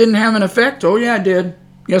think that didn't have an effect? Oh, yeah, it did.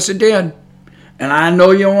 Yes, it did. And I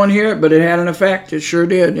know you don't want to hear it, but it had an effect. It sure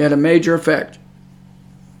did. It had a major effect.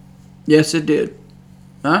 Yes, it did.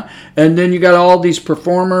 And then you got all these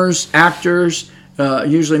performers, actors,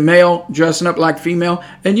 usually male, dressing up like female.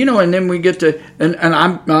 And, and then we get to, and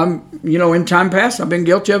I'm in time past, I've been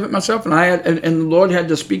guilty of it myself. And and the Lord had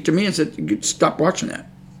to speak to me and said, stop watching that.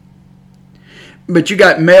 But you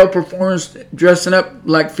got male performers dressing up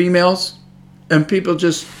like females, and people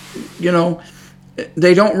just,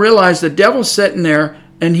 they don't realize the devil's sitting there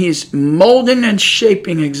and he's molding and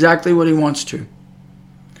shaping exactly what he wants to.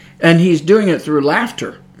 And he's doing it through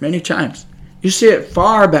laughter many times. You see it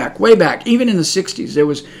far back, way back, even in the 60s. There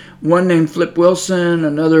was one named Flip Wilson,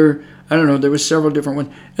 another, I don't know, there were several different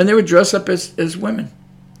ones. And they would dress up as women.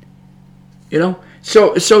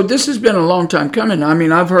 So this has been a long time coming. I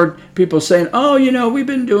mean, I've heard people saying, oh, we've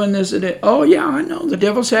been doing this and it. Oh, yeah, I know. The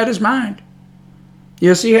devil's had his mind.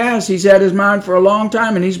 Yes, he has. He's had his mind for a long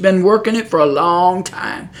time, and he's been working it for a long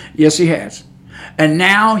time. Yes, he has. And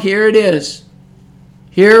now here it is.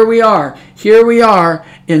 Here we are. Here we are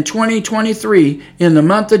in 2023 in the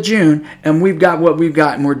month of June, and we've got what we've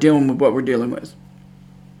got, and we're dealing with what we're dealing with.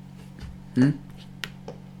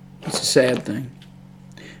 It's a sad thing.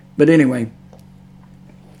 But anyway,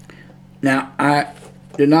 now I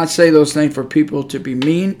did not say those things for people to be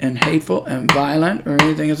mean and hateful and violent or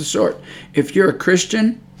anything of the sort. If you're a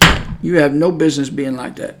Christian, you have no business being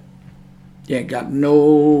like that. You ain't got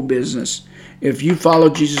no business. If you follow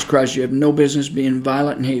Jesus Christ, you have no business being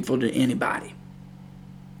violent and hateful to anybody.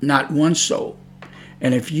 Not one soul.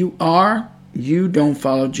 And if you are, you don't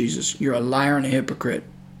follow Jesus. You're a liar and a hypocrite.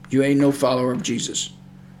 You ain't no follower of Jesus.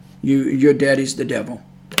 Your daddy's the devil.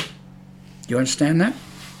 You understand that?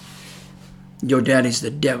 Your daddy's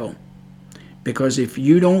the devil. Because if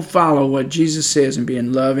you don't follow what Jesus says and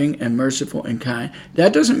being loving and merciful and kind,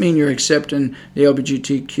 that doesn't mean you're accepting the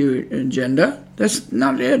LBGTQ agenda. That's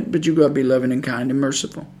not it. But you got to be loving and kind and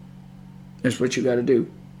merciful. That's what you got to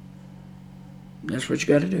do. That's what you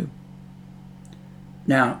got to do.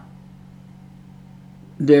 Now,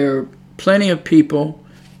 there are plenty of people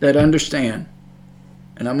that understand,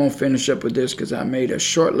 and I'm going to finish up with this because I made a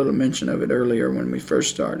short little mention of it earlier when we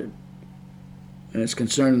first started. And it's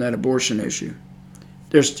concerning that abortion issue.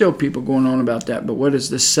 There's still people going on about that. But what is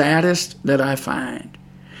the saddest that I find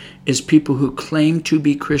is people who claim to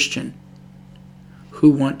be Christian who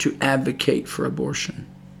want to advocate for abortion.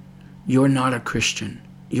 You're not a Christian.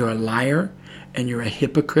 You're a liar and you're a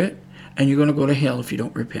hypocrite and you're going to go to hell if you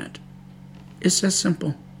don't repent. It's that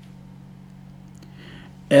simple.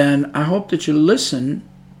 And I hope that you listen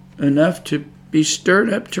enough to be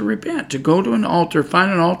stirred up to repent, to go to an altar,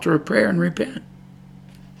 find an altar of prayer and repent.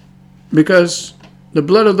 Because the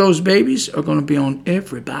blood of those babies are going to be on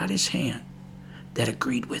everybody's hand that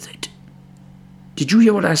agreed with it. Did you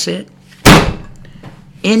hear what I said?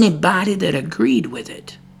 Anybody that agreed with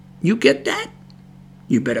it. You get that?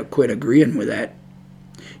 You better quit agreeing with that.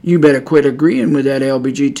 You better quit agreeing with that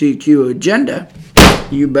LBGTQ agenda.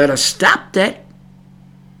 You better stop that.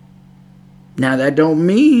 Now that don't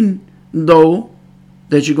mean, though,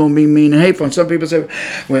 that you're going to be mean and hateful. And some people say,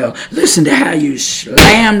 well, listen to how you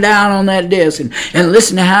slam down on that desk and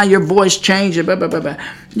listen to how your voice changes. Blah, blah, blah, blah.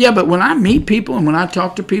 Yeah, but when I meet people and when I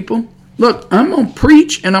talk to people, look, I'm going to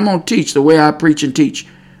preach and I'm going to teach the way I preach and teach.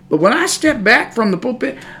 But when I step back from the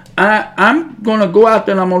pulpit, I'm going to go out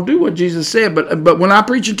there and I'm going to do what Jesus said. But when I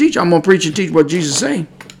preach and teach, I'm going to preach and teach what Jesus said.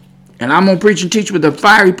 And I'm going to preach and teach with the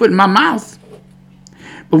fire he put in my mouth.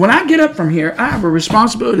 But when I get up from here, I have a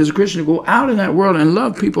responsibility as a Christian to go out in that world and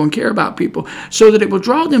love people and care about people so that it will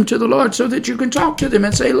draw them to the Lord, so that you can talk to them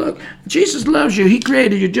and say, look, Jesus loves you. He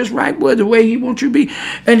created you just right with the way he wants you to be.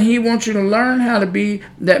 And he wants you to learn how to be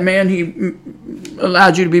that man he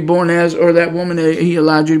allowed you to be born as, or that woman that he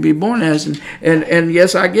allowed you to be born as. And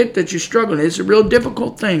yes, I get that you're struggling. It's a real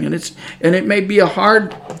difficult thing. And it may be a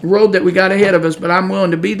hard road that we got ahead of us, but I'm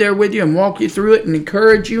willing to be there with you and walk you through it and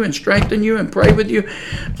encourage you and strengthen you and pray with you.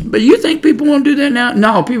 But you think people want to do that now?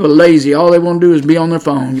 No, people are lazy. All they want to do is be on their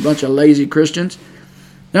phone. You bunch of lazy Christians.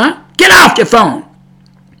 Huh? Get off your phone.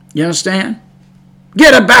 You understand?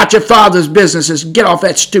 Get about your father's businesses. Get off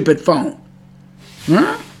that stupid phone.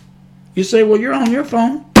 Huh? You say, well, you're on your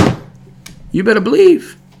phone. You better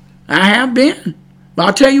believe. I have been. But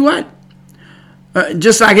I'll tell you what.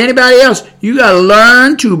 Just like anybody else, you got to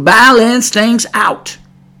learn to balance things out.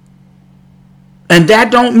 And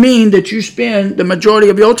that don't mean that you spend the majority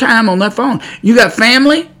of your time on that phone. You got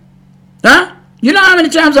family? Huh? You know how many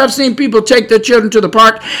times I've seen people take their children to the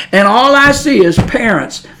park and all I see is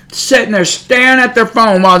parents sitting there staring at their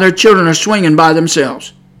phone while their children are swinging by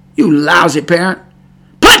themselves. You lousy parent.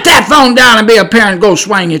 Put that phone down and be a parent and go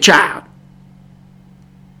swing your child.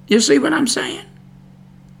 You see what I'm saying?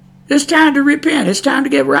 It's time to repent. It's time to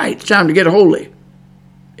get right. It's time to get holy.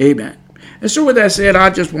 Amen. And so with that said, I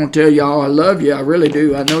just want to tell y'all I love you. I really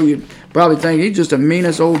do. I know you probably think he's just the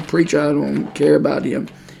meanest old preacher. I don't care about him.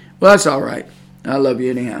 Well, that's all right. I love you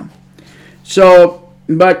anyhow. So,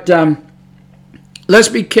 but Let's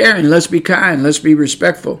be caring. Let's be kind. Let's be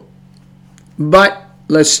respectful. But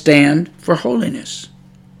let's stand for holiness.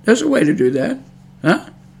 There's a way to do that. Huh?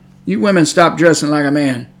 You women stop dressing like a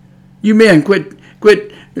man. You men quit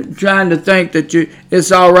trying to think that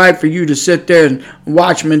it's all right for you to sit there and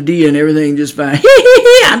watch Medea and everything just fine.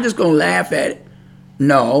 I'm just going to laugh at it.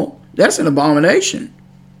 No, that's an abomination.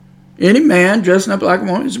 Any man dressing up like a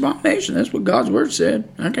woman is an abomination. That's what God's word said.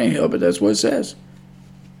 I can't help it. That's what it says.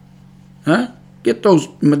 Huh? Get those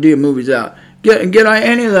Medea movies out. Get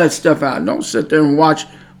any of that stuff out. Don't sit there and watch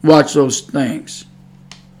those things.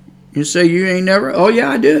 You say you ain't never? Oh, yeah,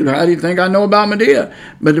 I did. How do you think I know about Medea?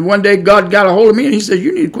 But one day God got a hold of me and he said,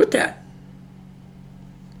 you need to quit that.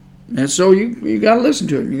 And so you got to listen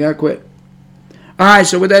to him. You got to quit. All right,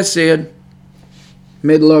 so with that said,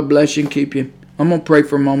 may the Lord bless you and keep you. I'm going to pray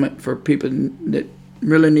for a moment for people that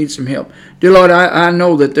really need some help. Dear Lord, I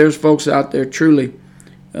know that there's folks out there truly.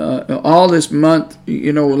 All this month,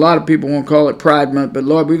 a lot of people won't call it Pride Month, but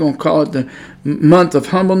Lord, we're going to call it the month of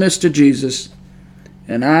humbleness to Jesus.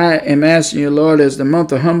 And I am asking you, Lord, as the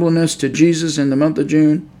month of humbleness to Jesus in the month of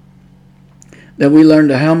June, that we learn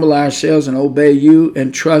to humble ourselves and obey you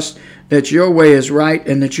and trust that your way is right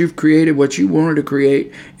and that you've created what you wanted to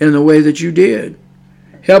create in the way that you did.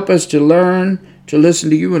 Help us to learn to listen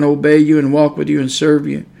to you and obey you and walk with you and serve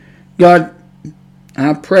you. God,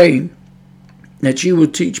 I pray that you will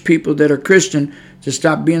teach people that are Christian to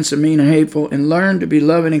stop being so mean and hateful and learn to be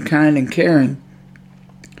loving and kind and caring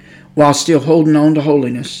while still holding on to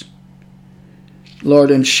holiness. Lord,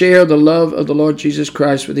 and share the love of the Lord Jesus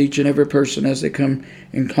Christ with each and every person as they come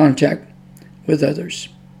in contact with others.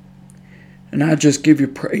 And I just give you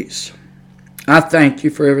praise. I thank you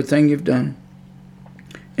for everything you've done.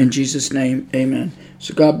 In Jesus' name, amen.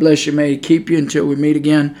 So God bless you. May he keep you until we meet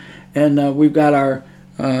again. And we've got our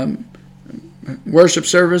worship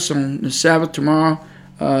service on the Sabbath tomorrow.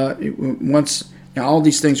 Now all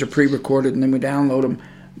these things are pre-recorded and then we download them.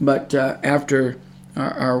 But after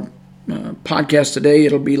our podcast today,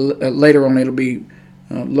 it'll be later on. It'll be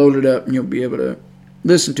loaded up, and you'll be able to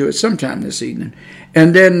listen to it sometime this evening.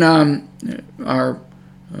 And then our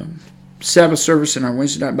Sabbath service and our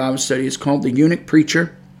Wednesday night Bible study is called the Eunuch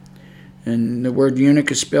Preacher, and the word eunuch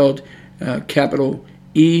is spelled capital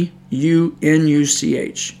E-U-N-U-C-H,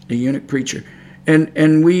 the Eunuch Preacher.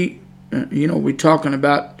 And we, we're talking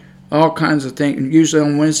about all kinds of things. Usually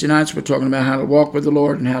on Wednesday nights, we're talking about how to walk with the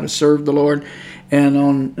Lord and how to serve the Lord. And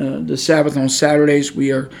on the Sabbath, on Saturdays,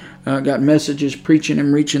 we are got messages preaching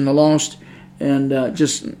and reaching the lost, and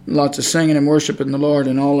just lots of singing and worshiping the Lord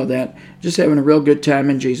and all of that. Just having a real good time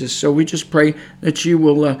in Jesus. So we just pray that you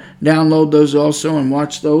will download those also and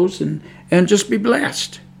watch those and just be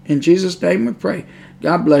blessed. In Jesus' name we pray.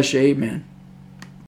 God bless you. Amen.